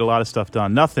trying to get a lot of stuff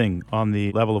done. Nothing on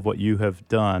the level of what you have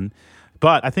done.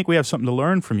 But I think we have something to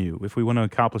learn from you if we want to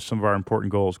accomplish some of our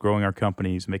important goals, growing our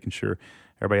companies, making sure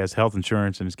everybody has health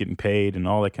insurance and is getting paid and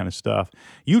all that kind of stuff.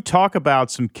 You talk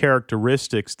about some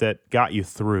characteristics that got you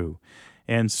through.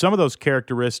 And some of those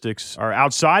characteristics are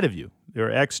outside of you.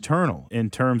 They're external in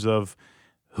terms of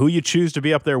who you choose to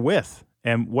be up there with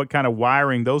and what kind of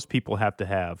wiring those people have to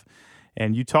have.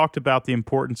 And you talked about the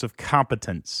importance of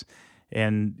competence.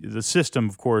 And the system,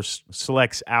 of course,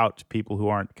 selects out people who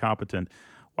aren't competent.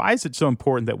 Why is it so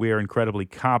important that we are incredibly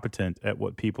competent at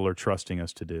what people are trusting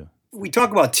us to do? We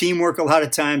talk about teamwork a lot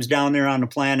of times down there on the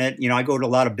planet. I go to a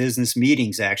lot of business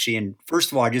meetings, actually. And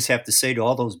first of all, I just have to say to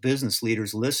all those business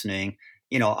leaders listening,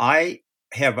 I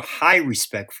have a high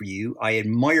respect for you. I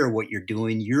admire what you're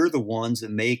doing. You're the ones that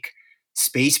make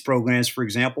space programs, for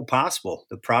example, possible.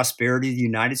 The prosperity of the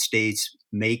United States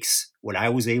makes what I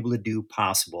was able to do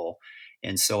possible.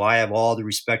 And so I have all the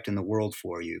respect in the world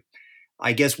for you.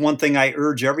 I guess one thing I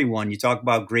urge everyone, you talk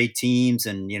about great teams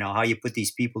and, how you put these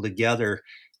people together,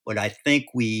 but I think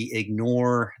we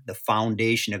ignore the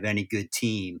foundation of any good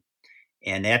team.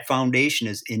 And that foundation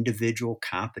is individual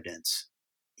competence.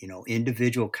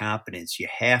 Individual competence. You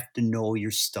have to know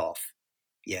your stuff.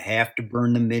 You have to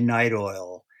burn the midnight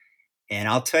oil. And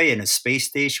I'll tell you, in a space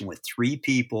station with 3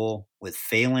 people with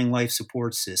failing life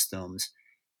support systems,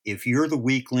 if you're the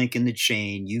weak link in the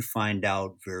chain, you find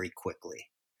out very quickly.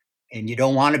 And you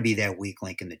don't want to be that weak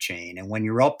link in the chain. And when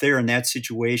you're up there in that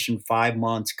situation, 5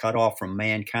 months cut off from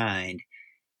mankind,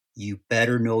 you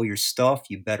better know your stuff.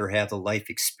 You better have the life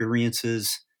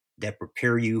experiences that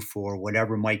prepare you for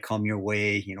whatever might come your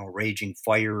way, raging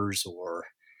fires or,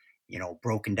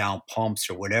 broken down pumps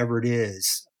or whatever it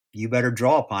is. You better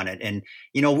draw upon it. And,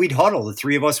 we'd huddle. The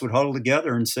 3 of us would huddle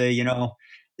together and say,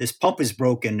 this pump is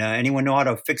broken. Anyone know how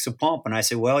to fix a pump? And I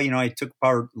said, well, I took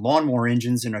apart lawnmower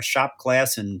engines in a shop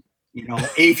class and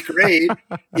 8th grade,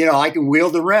 I can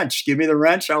wield the wrench. Give me the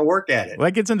wrench. I'll work at it. Well,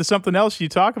 that gets into something else you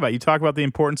talk about. You talk about the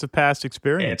importance of past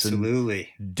experience. Absolutely.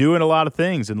 And doing a lot of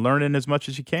things and learning as much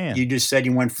as you can. You just said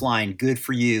you went flying. Good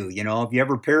for you. If you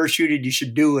ever parachuted, you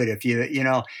should do it. If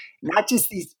not just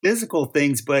these physical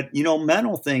things, but,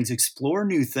 mental things, explore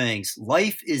new things.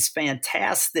 Life is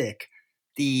fantastic.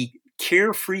 The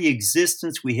carefree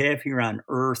existence we have here on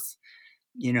Earth,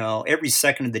 every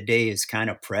second of the day is kind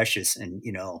of precious and,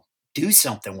 do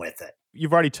something with it.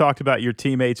 You've already talked about your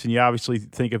teammates, and you obviously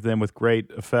think of them with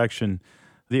great affection,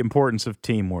 the importance of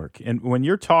teamwork. And when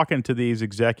you're talking to these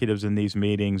executives in these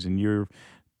meetings and you're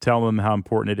telling them how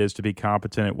important it is to be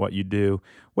competent at what do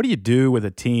you do with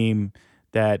a team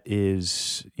that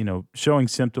is, showing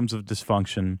symptoms of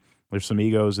dysfunction? There's some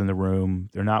egos in the room.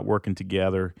 They're not working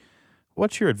together.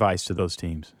 What's your advice to those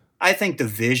teams? I think the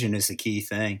vision is the key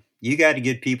thing. You got to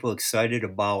get people excited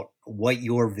about what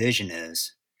your vision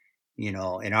is. In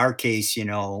our case,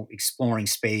 exploring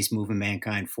space, moving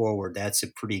mankind forward, that's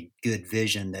a pretty good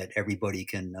vision that everybody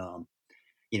can,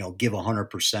 give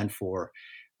 100% for.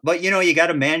 But, you got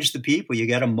to manage the people. You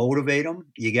got to motivate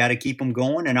them. You got to keep them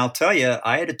going. And I'll tell you,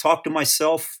 I had to talk to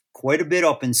myself quite a bit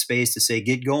up in space to say,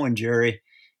 get going, Jerry.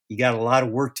 You got a lot of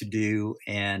work to do.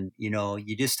 And,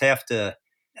 you just have to,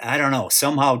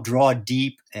 somehow draw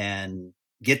deep and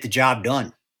get the job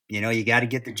done. You got to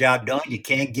get the job done. You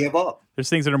can't give up. There's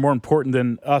things that are more important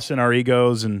than us and our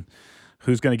egos and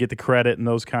who's going to get the credit and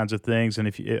those kinds of things. And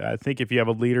I think if you have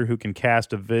a leader who can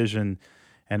cast a vision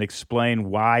and explain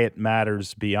why it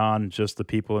matters beyond just the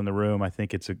people in the room, I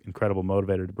think it's an incredible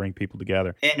motivator to bring people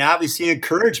together. And obviously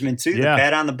encouragement too, the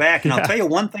pat on the back. And I'll tell you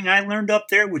one thing I learned up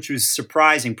there, which was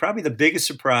surprising, probably the biggest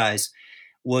surprise,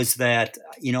 was that,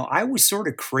 I was sort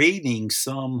of craving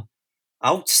some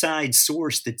outside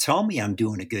source to tell me I'm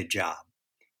doing a good job.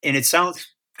 And it sounds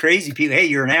crazy. People, hey,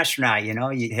 you're an astronaut,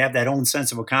 you have that own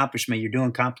sense of accomplishment. You're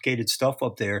doing complicated stuff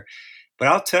up there. But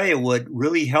I'll tell you what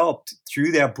really helped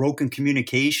through that broken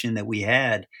communication that we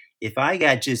had. If I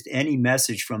got just any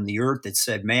message from the Earth that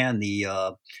said, man,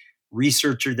 the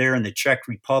researcher there in the Czech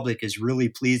Republic is really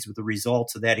pleased with the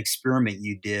results of that experiment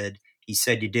you did. He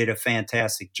said you did a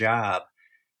fantastic job.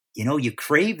 You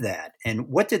crave that. And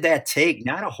what did that take?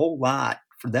 Not a whole lot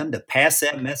for them to pass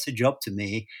that message up to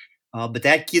me. But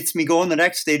that gets me going the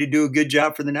next day to do a good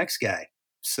job for the next guy.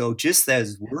 So just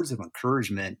as words of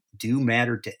encouragement do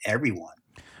matter to everyone.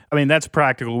 I mean, that's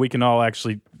practical. We can all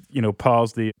actually,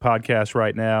 pause the podcast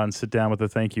right now and sit down with a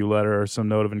thank you letter or some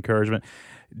note of encouragement.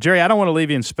 Jerry, I don't want to leave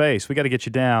you in space. We got to get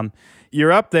you down.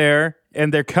 You're up there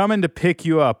and they're coming to pick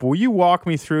you up. Will you walk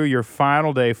me through your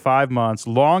final day, 5 months,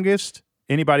 longest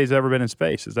anybody's ever been in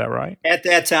space? Is that right? At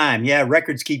that time, yeah.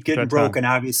 Records keep getting broken,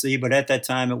 obviously, but at that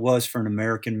time it was for an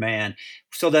American man.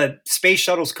 So the space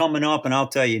shuttle's coming up, and I'll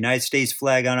tell you, United States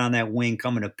flag on that wing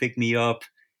coming to pick me up.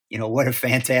 What a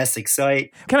fantastic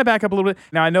sight. Can I back up a little bit?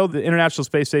 Now, I know the International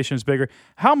Space Station is bigger.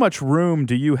 How much room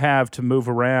do you have to move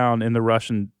around in the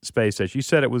Russian space station? You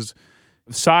said it was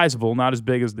sizable, not as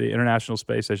big as the International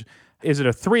Space Station. Is it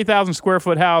a 3,000 square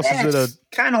foot house? Yeah, is it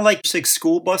kind of like 6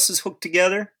 school buses hooked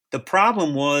together? The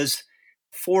problem was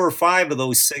 4 or 5 of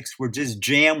those 6 were just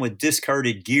jammed with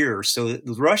discarded gear. So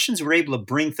the Russians were able to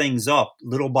bring things up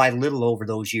little by little over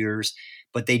those years,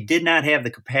 but they did not have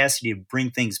the capacity to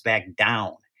bring things back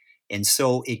down. And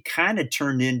so it kind of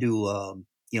turned into,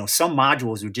 some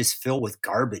modules were just filled with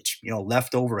garbage,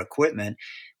 leftover equipment,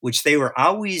 which they were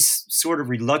always sort of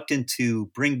reluctant to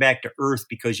bring back to Earth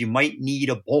because you might need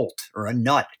a bolt or a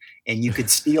nut and you could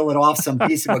steal it off some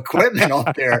piece of equipment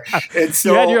up there. And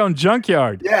so you had your own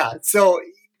junkyard. Yeah. So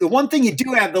the one thing you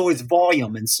do have, though, is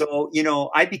volume. And so,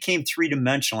 I became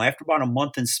 3-dimensional. After about a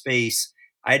month in space,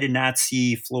 I did not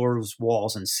see floors,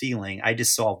 walls, and ceiling. I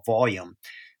just saw volume.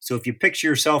 So if you picture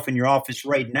yourself in your office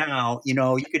right now,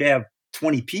 you could have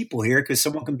 20 people here because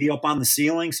someone can be up on the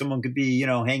ceiling, someone could be,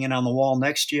 hanging on the wall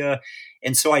next to you.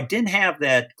 And so I didn't have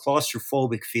that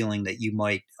claustrophobic feeling that you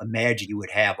might imagine you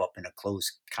would have up in a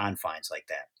closed confines like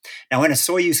that. Now, in a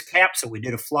Soyuz capsule, we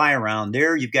did a fly around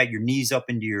there. You've got your knees up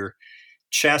into your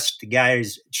chest. The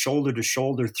guys shoulder to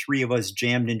shoulder, 3 of us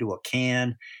jammed into a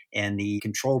can, and the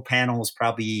control panel is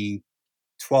probably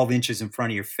 12 inches in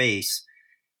front of your face.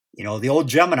 The old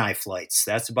Gemini flights,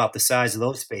 that's about the size of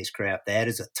those spacecraft. That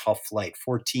is a tough flight.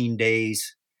 14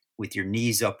 days with your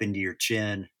knees up into your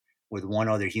chin with one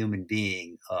other human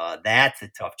being. That's a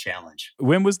tough challenge.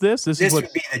 When was this? This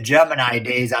would be the Gemini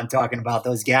days I'm talking about,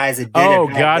 those guys that did it. Oh,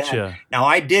 gotcha. Then. Now,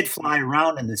 I did fly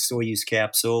around in the Soyuz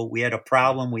capsule. We had a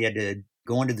problem. We had to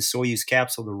go into the Soyuz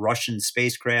capsule, the Russian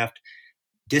spacecraft,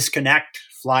 disconnect,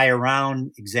 fly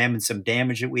around, examine some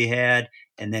damage that we had,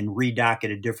 and then redock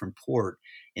at a different port.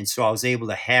 And so I was able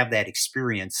to have that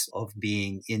experience of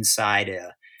being inside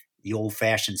the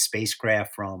old-fashioned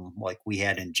spacecraft from like we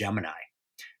had in Gemini.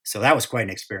 So that was quite an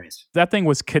experience. That thing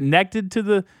was connected to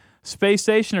the space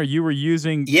station, or you were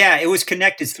using... Yeah, it was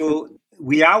connected. So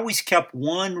we always kept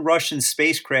one Russian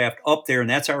spacecraft up there, and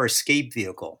that's our escape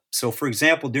vehicle. So, for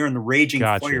example, during the raging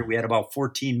fire, we had about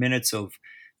 14 minutes of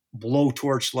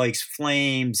blowtorch-like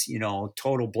flames,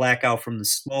 total blackout from the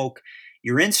smoke.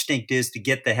 Your instinct is to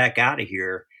get the heck out of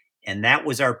here. And that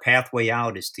was our pathway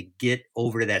out, is to get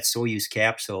over to that Soyuz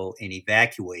capsule and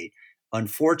evacuate.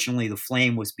 Unfortunately, the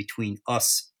flame was between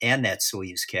us and that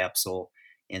Soyuz capsule.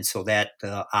 And so that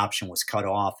option was cut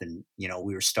off, and,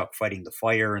 we were stuck fighting the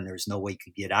fire, and there's no way you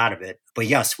could get out of it. But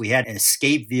yes, we had an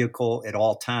escape vehicle at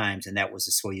all times, and that was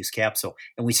the Soyuz capsule.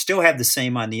 And we still have the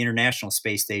same on the International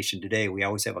Space Station today. We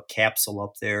always have a capsule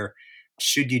up there.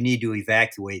 Should you need to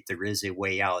evacuate, there is a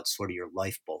way out. It's sort of your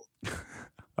lifeboat.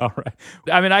 All right.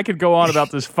 I mean, I could go on about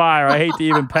this fire. I hate to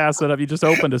even pass it up. You just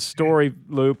opened a story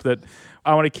loop that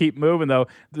I want to keep moving, though.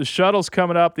 The shuttle's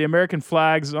coming up. The American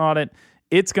flag's on it.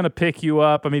 It's going to pick you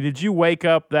up. I mean, did you wake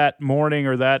up that morning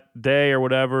or that day or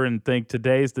whatever and think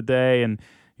today's the day and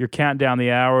you're counting down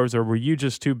the hours, or were you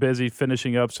just too busy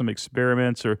finishing up some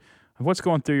experiments, or what's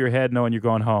going through your head knowing you're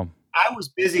going home? I was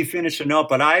busy finishing up,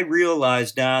 but I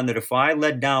realized, Don, that if I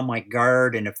let down my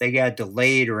guard and if they got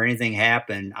delayed or anything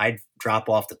happened, I'd drop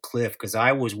off the cliff, because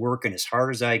I was working as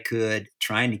hard as I could,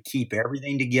 trying to keep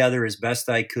everything together as best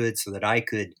I could so that I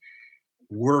could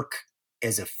work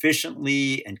as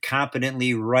efficiently and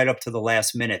competently right up to the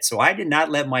last minute. So I did not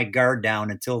let my guard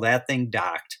down until that thing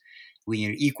docked. We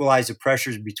equalized the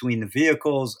pressures between the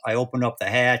vehicles. I opened up the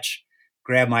hatch,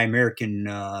 grabbed my American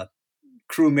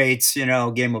crewmates,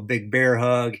 gave them a big bear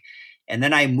hug. And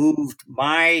then I moved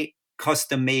my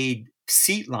custom-made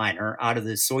seat liner out of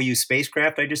the Soyuz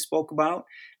spacecraft I just spoke about.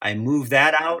 I moved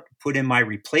that out, put in my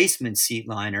replacement seat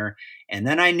liner, and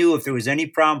then I knew if there was any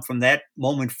problem from that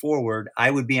moment forward,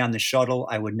 I would be on the shuttle.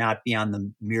 I would not be on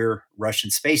the Mir Russian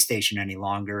space station any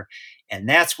longer. And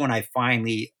that's when I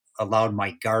finally allowed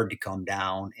my guard to come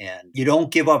down. And you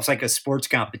don't give up. It's like a sports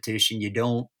competition. You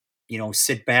don't,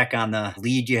 sit back on the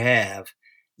lead you have.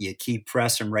 You keep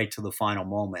pressing right to the final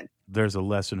moment. There's a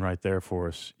lesson right there for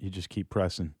us. You just keep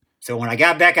pressing. So when I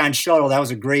got back on shuttle, that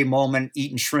was a great moment.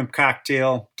 Eating shrimp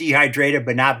cocktail, dehydrated,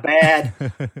 but not bad.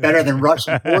 Better than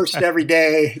Russian borscht every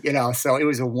day, so it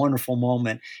was a wonderful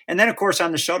moment. And then, of course,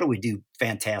 on the shuttle, we do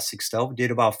fantastic stuff. We did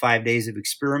about 5 days of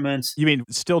experiments. You mean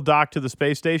still docked to the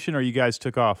space station, or you guys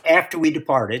took off? After we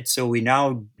departed. So we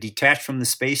now detached from the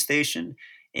space station,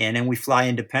 and then we fly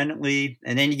independently.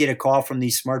 And then you get a call from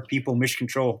these smart people, Mission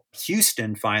Control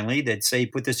Houston, finally, that say,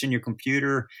 put this in your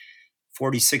computer,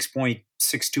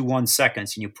 46.621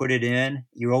 seconds, and you put it in.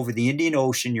 You're over the Indian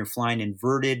Ocean. You're flying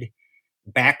inverted,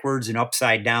 backwards and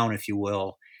upside down, if you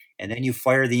will. And then you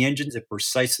fire the engines at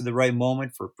precisely the right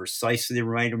moment for precisely the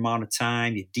right amount of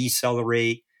time. You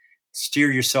decelerate,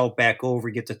 steer yourself back over,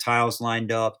 get the tiles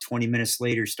lined up. 20 minutes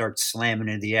later, start slamming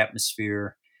into the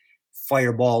atmosphere.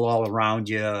 Fireball all around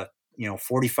you.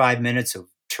 45 minutes of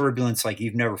turbulence like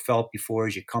you've never felt before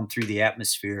as you come through the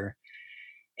atmosphere.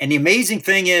 And the amazing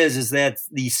thing is that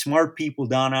these smart people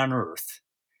down on Earth,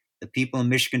 the people in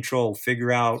Mission Control,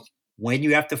 figure out when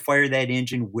you have to fire that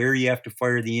engine, where you have to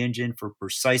fire the engine for a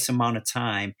precise amount of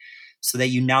time, so that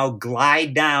you now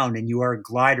glide down, and you are a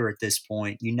glider at this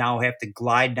point. You now have to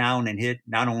glide down and hit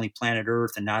not only planet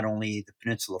Earth and not only the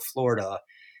peninsula of Florida,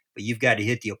 but you've got to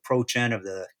hit the approach end of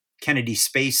the Kennedy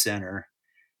Space Center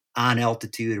on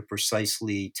altitude of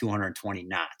precisely 220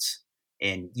 knots.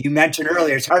 And you mentioned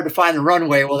earlier, it's hard to find the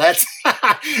runway. Well, that's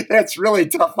really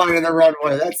tough finding the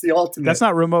runway. That's the ultimate. That's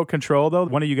not remote control, though.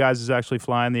 One of you guys is actually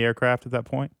flying the aircraft at that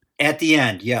point? At the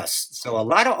end, yes. So a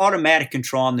lot of automatic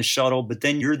control on the shuttle, but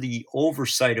then you're the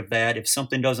oversight of that. If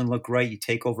something doesn't look right, you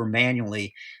take over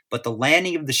manually. But the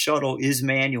landing of the shuttle is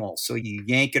manual. So you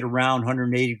yank it around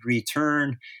 180-degree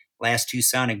turn, last 2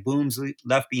 sonic booms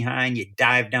left behind. You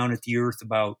dive down at the earth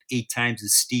about 8 times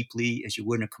as steeply as you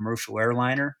would in a commercial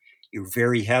airliner. You're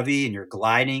very heavy and you're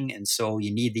gliding. And so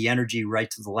you need the energy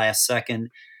right to the last second.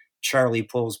 Charlie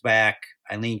pulls back.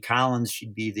 Eileen Collins,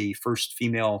 she'd be the first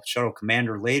female shuttle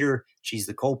commander later. She's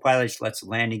the co-pilot. She lets the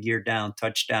landing gear down,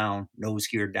 touchdown, nose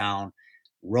gear down,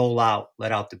 roll out,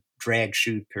 let out the drag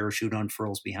chute, parachute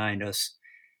unfurls behind us,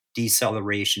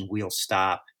 deceleration, wheels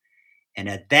stop. And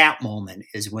at that moment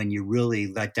is when you really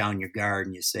let down your guard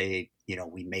and you say,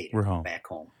 we made it. We're home. Back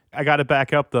home. I got to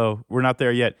back up, though. We're not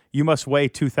there yet. You must weigh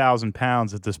 2,000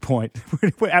 pounds at this point.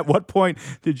 At what point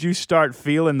did you start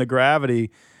feeling the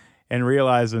gravity and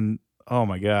realizing, oh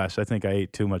my gosh, I think I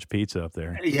ate too much pizza up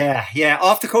there? Yeah.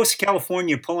 Off the coast of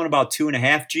California, you're pulling about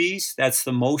 2.5 Gs. That's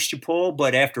the most you pull.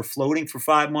 But after floating for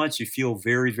 5 months, you feel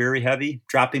very, very heavy.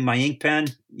 Dropping my ink pen,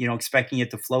 expecting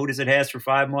it to float as it has for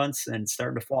 5 months and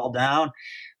starting to fall down.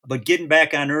 But getting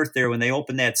back on Earth there, when they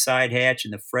open that side hatch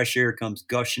and the fresh air comes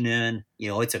gushing in,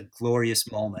 it's a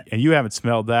glorious moment. And you haven't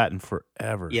smelled that in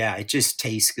forever. Yeah, it just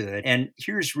tastes good. And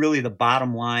here's really the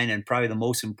bottom line and probably the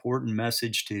most important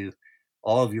message to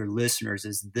all of your listeners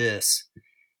is this: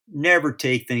 never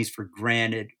take things for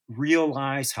granted.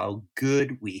 Realize how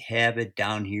good we have it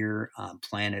down here on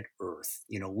planet Earth.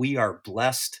 We are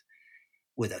blessed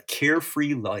with a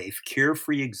carefree life,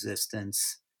 carefree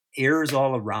existence. Air is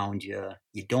all around you.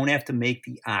 You don't have to make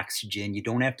the oxygen. You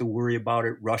don't have to worry about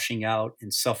it rushing out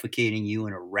and suffocating you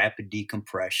in a rapid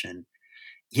decompression.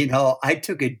 I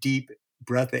took a deep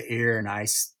breath of air and I,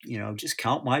 just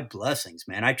count my blessings,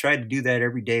 man. I try to do that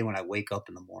every day when I wake up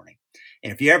in the morning.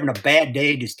 And if you're having a bad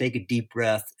day, just take a deep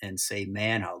breath and say,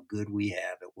 man, how good we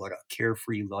have it. What a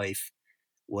carefree life.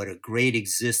 What a great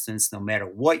existence, no matter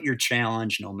what your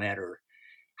challenge, no matter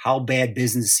how bad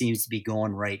business seems to be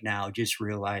going right now. Just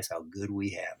realize how good we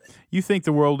have it. You think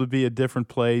the world would be a different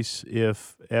place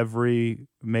if every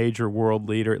major world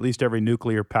leader, at least every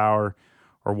nuclear power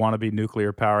or wannabe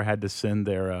nuclear power, had to send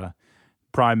their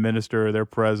prime minister or their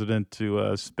president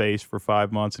to space for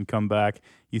 5 months and come back?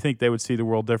 You think they would see the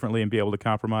world differently and be able to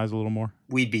compromise a little more?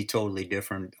 We'd be totally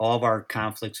different. All of our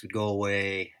conflicts would go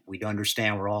away. We'd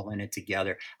understand we're all in it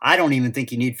together. I don't even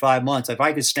think you need 5 months. If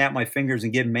I could snap my fingers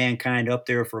and get mankind up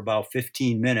there for about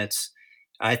 15 minutes,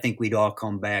 I think we'd all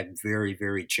come back very,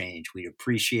 very changed. We'd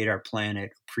appreciate our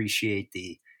planet, appreciate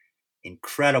the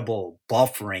incredible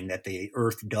buffering that the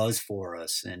Earth does for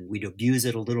us, and we'd abuse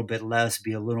it a little bit less,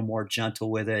 be a little more gentle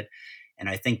with it. And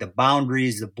I think the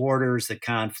boundaries, the borders, the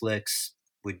conflicts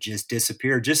would just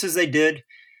disappear, just as they did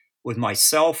with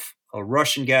myself, a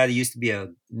Russian guy that used to be a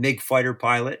MiG fighter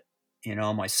pilot,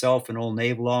 myself, an old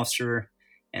naval officer,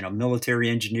 and a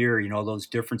military engineer. Those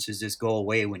differences just go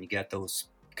away when you get those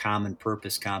common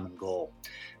purpose, common goal.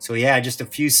 So yeah, just a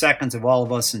few seconds of all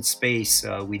of us in space,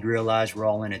 we'd realize we're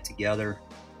all in it together,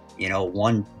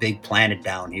 one big planet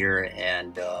down here.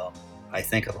 And I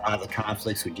think a lot of the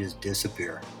conflicts would just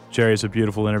disappear. Jerry, it's a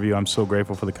beautiful interview. I'm so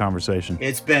grateful for the conversation.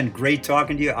 It's been great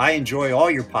talking to you. I enjoy all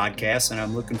your podcasts, and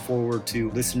I'm looking forward to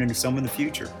listening to some in the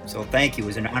future. So thank you. It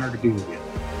was an honor to be with you.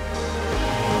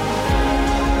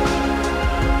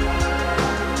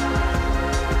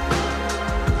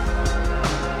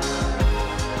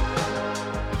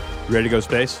 Ready to go to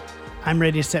space? I'm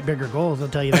ready to set bigger goals, I'll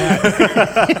tell you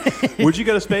that. Would you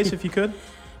go to space if you could?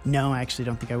 No, I actually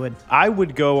don't think I would. I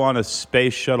would go on a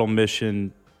space shuttle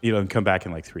mission, and come back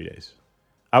in like 3 days.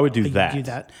 I would do that. Do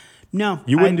that. No.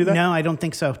 You wouldn't do that? No, I don't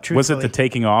think so, truthfully. Was it the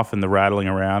taking off and the rattling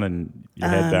around and your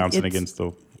head bouncing against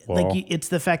the wall? It's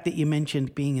the fact that you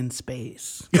mentioned being in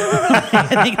space.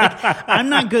 I think, I'm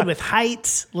not good with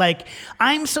heights.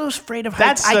 I'm so afraid of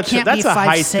heights. I can't be 5'6". That's a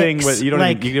height thing, but you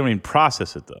don't even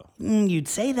process it though. You'd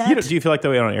say that. Do you feel like that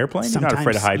way on an airplane? Sometimes. You're not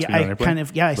afraid of heights when you're on an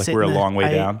airplane? I sit we're a long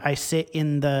way down. I sit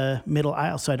in the middle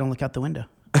aisle so I don't look out the window.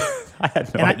 I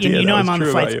had no idea. I'm on the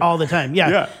flights all the time.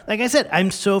 Yeah. Like I said, I'm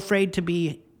so afraid to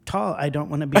be tall. I don't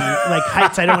want to be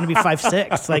heights. I don't want to be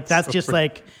 5'6". That's so just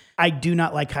I do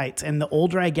not like heights, and the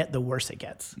older I get, the worse it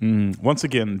gets. Once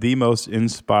again, the most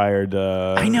inspired.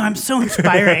 I know, I'm so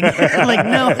inspiring. No,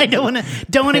 I don't want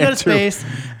to go to space.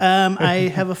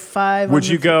 I have a 5. Would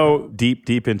you go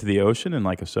deep into the ocean in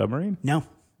like a submarine? No,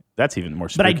 that's even more.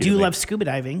 But I do love scuba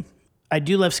diving.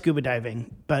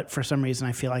 But for some reason,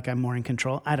 I feel like I'm more in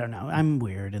control. I don't know. I'm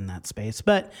weird in that space.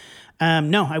 But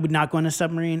no, I would not go in a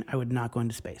submarine. I would not go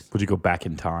into space. Would you go back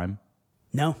in time?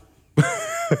 No.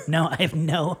 No, I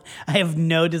have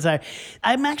no desire.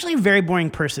 I'm actually a very boring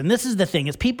person. This is the thing,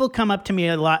 is people come up to me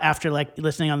a lot after like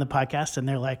listening on the podcast and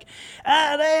they're like,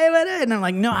 and I'm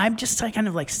like, no, I'm just like kind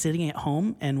of like sitting at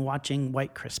home and watching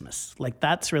White Christmas. Like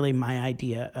that's really my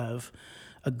idea of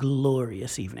a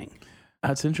glorious evening.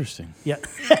 That's interesting. Yeah,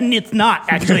 and it's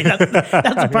not actually. That's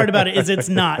the part about it, is it's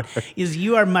not. Is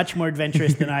you are much more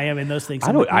adventurous than I am in those things.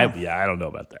 I don't know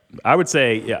about that. I would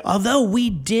say, yeah. Although we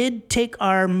did take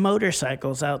our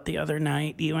motorcycles out the other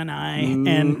night, you and I,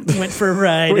 and went for a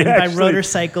ride. And by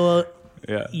motorcycle,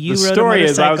 yeah. You the rode story a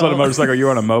is, I was on a motorcycle, you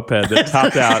were on a moped that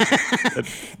topped out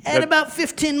at about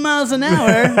 15 miles an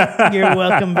hour. You're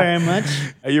welcome very much.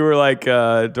 You were like,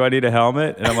 do I need a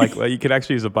helmet? And I'm like, well, you can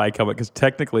actually use a bike helmet because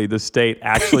technically the state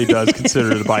actually does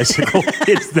consider it a bicycle.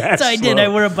 It's that So I slow. did. I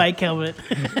wore a bike helmet.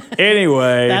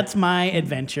 Anyway. That's my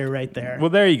adventure right there. Well,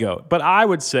 there you go. But I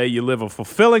would say you live a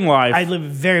fulfilling life. I live a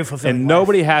very fulfilling and life.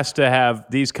 nobody has to have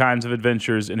these kinds of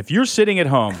adventures. And if you're sitting at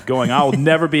home going, I will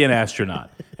never be an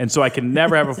astronaut, and so I can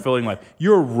never have a fulfilling life,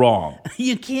 you're wrong.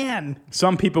 You can.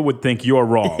 Some people would think you're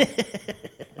wrong.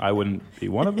 I wouldn't be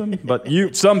one of them, but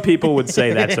some people would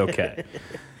say that's okay.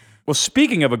 Well,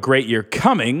 speaking of a great year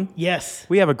coming, yes,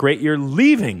 we have a great year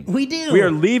leaving. We do. We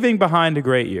are leaving behind a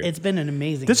great year. It's been an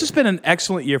amazing This year. has been an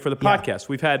excellent year for the podcast.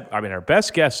 We've had, our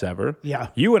best guests ever. Yeah.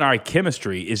 You and our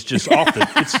chemistry is just off the,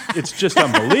 it's just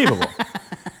unbelievable.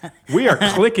 We are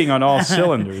clicking on all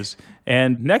cylinders.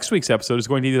 And next week's episode is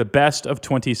going to be the best of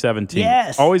 2017.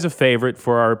 Yes. Always a favorite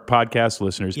for our podcast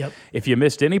listeners. Yep. If you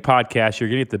missed any podcast, you're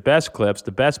going to get the best clips,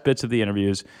 the best bits of the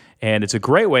interviews. And it's a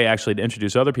great way, actually, to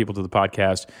introduce other people to the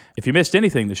podcast. If you missed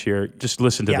anything this year, just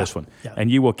listen to this one, and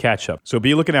you will catch up. So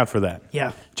be looking out for that.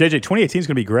 Yeah. JJ, 2018 is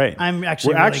going to be great. I'm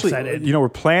actually really excited. We're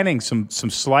planning some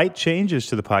slight changes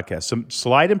to the podcast, some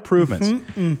slight improvements.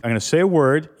 I'm going to say a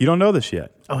word. You don't know this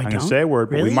yet. Oh, I'm going to say a word,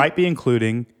 but we Really? might be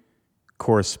including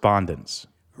correspondence.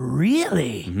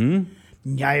 Really?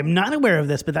 Mm-hmm. I am not aware of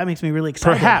this, but that makes me really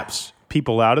excited. Perhaps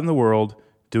people out in the world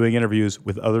doing interviews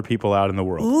with other people out in the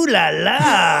world. Ooh la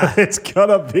la. It's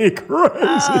gonna be crazy.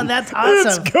 Oh, that's awesome.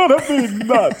 It's gonna be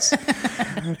nuts.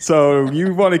 So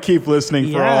you want to keep listening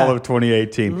for all of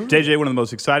 2018. JJ, one of the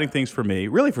most exciting things for me,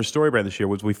 really for StoryBrand this year,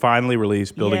 was we finally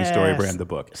released Building a StoryBrand, the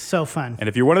book. So fun. And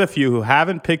if you're one of the few who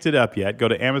haven't picked it up yet, go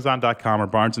to Amazon.com or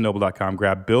BarnesandNoble.com,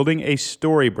 grab Building a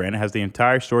StoryBrand. It has the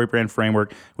entire StoryBrand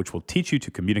framework, which will teach you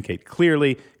to communicate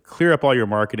clearly, clear up all your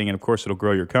marketing, and of course, it'll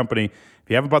grow your company. If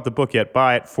you haven't bought the book yet,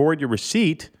 buy it. Forward your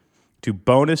receipt to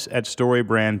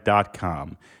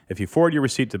bonus@storybrand.com. If you forward your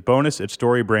receipt to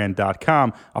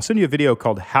bonus@storybrand.com, I'll send you a video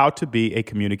called How to Be a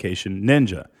Communication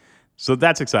Ninja. So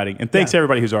that's exciting. And thanks to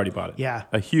everybody who's already bought it. Yeah.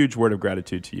 A huge word of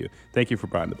gratitude to you. Thank you for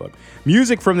buying the book.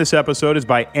 Music from this episode is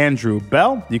by Andrew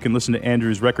Bell. You can listen to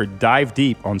Andrew's record Dive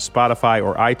Deep on Spotify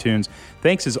or iTunes.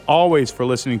 Thanks as always for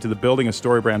listening to the Building a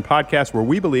StoryBrand podcast, where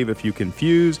we believe if you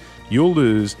confuse, you'll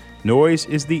lose. Noise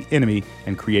is the enemy,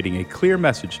 and creating a clear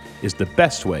message is the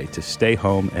best way to stay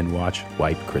home and watch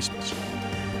White Christmas.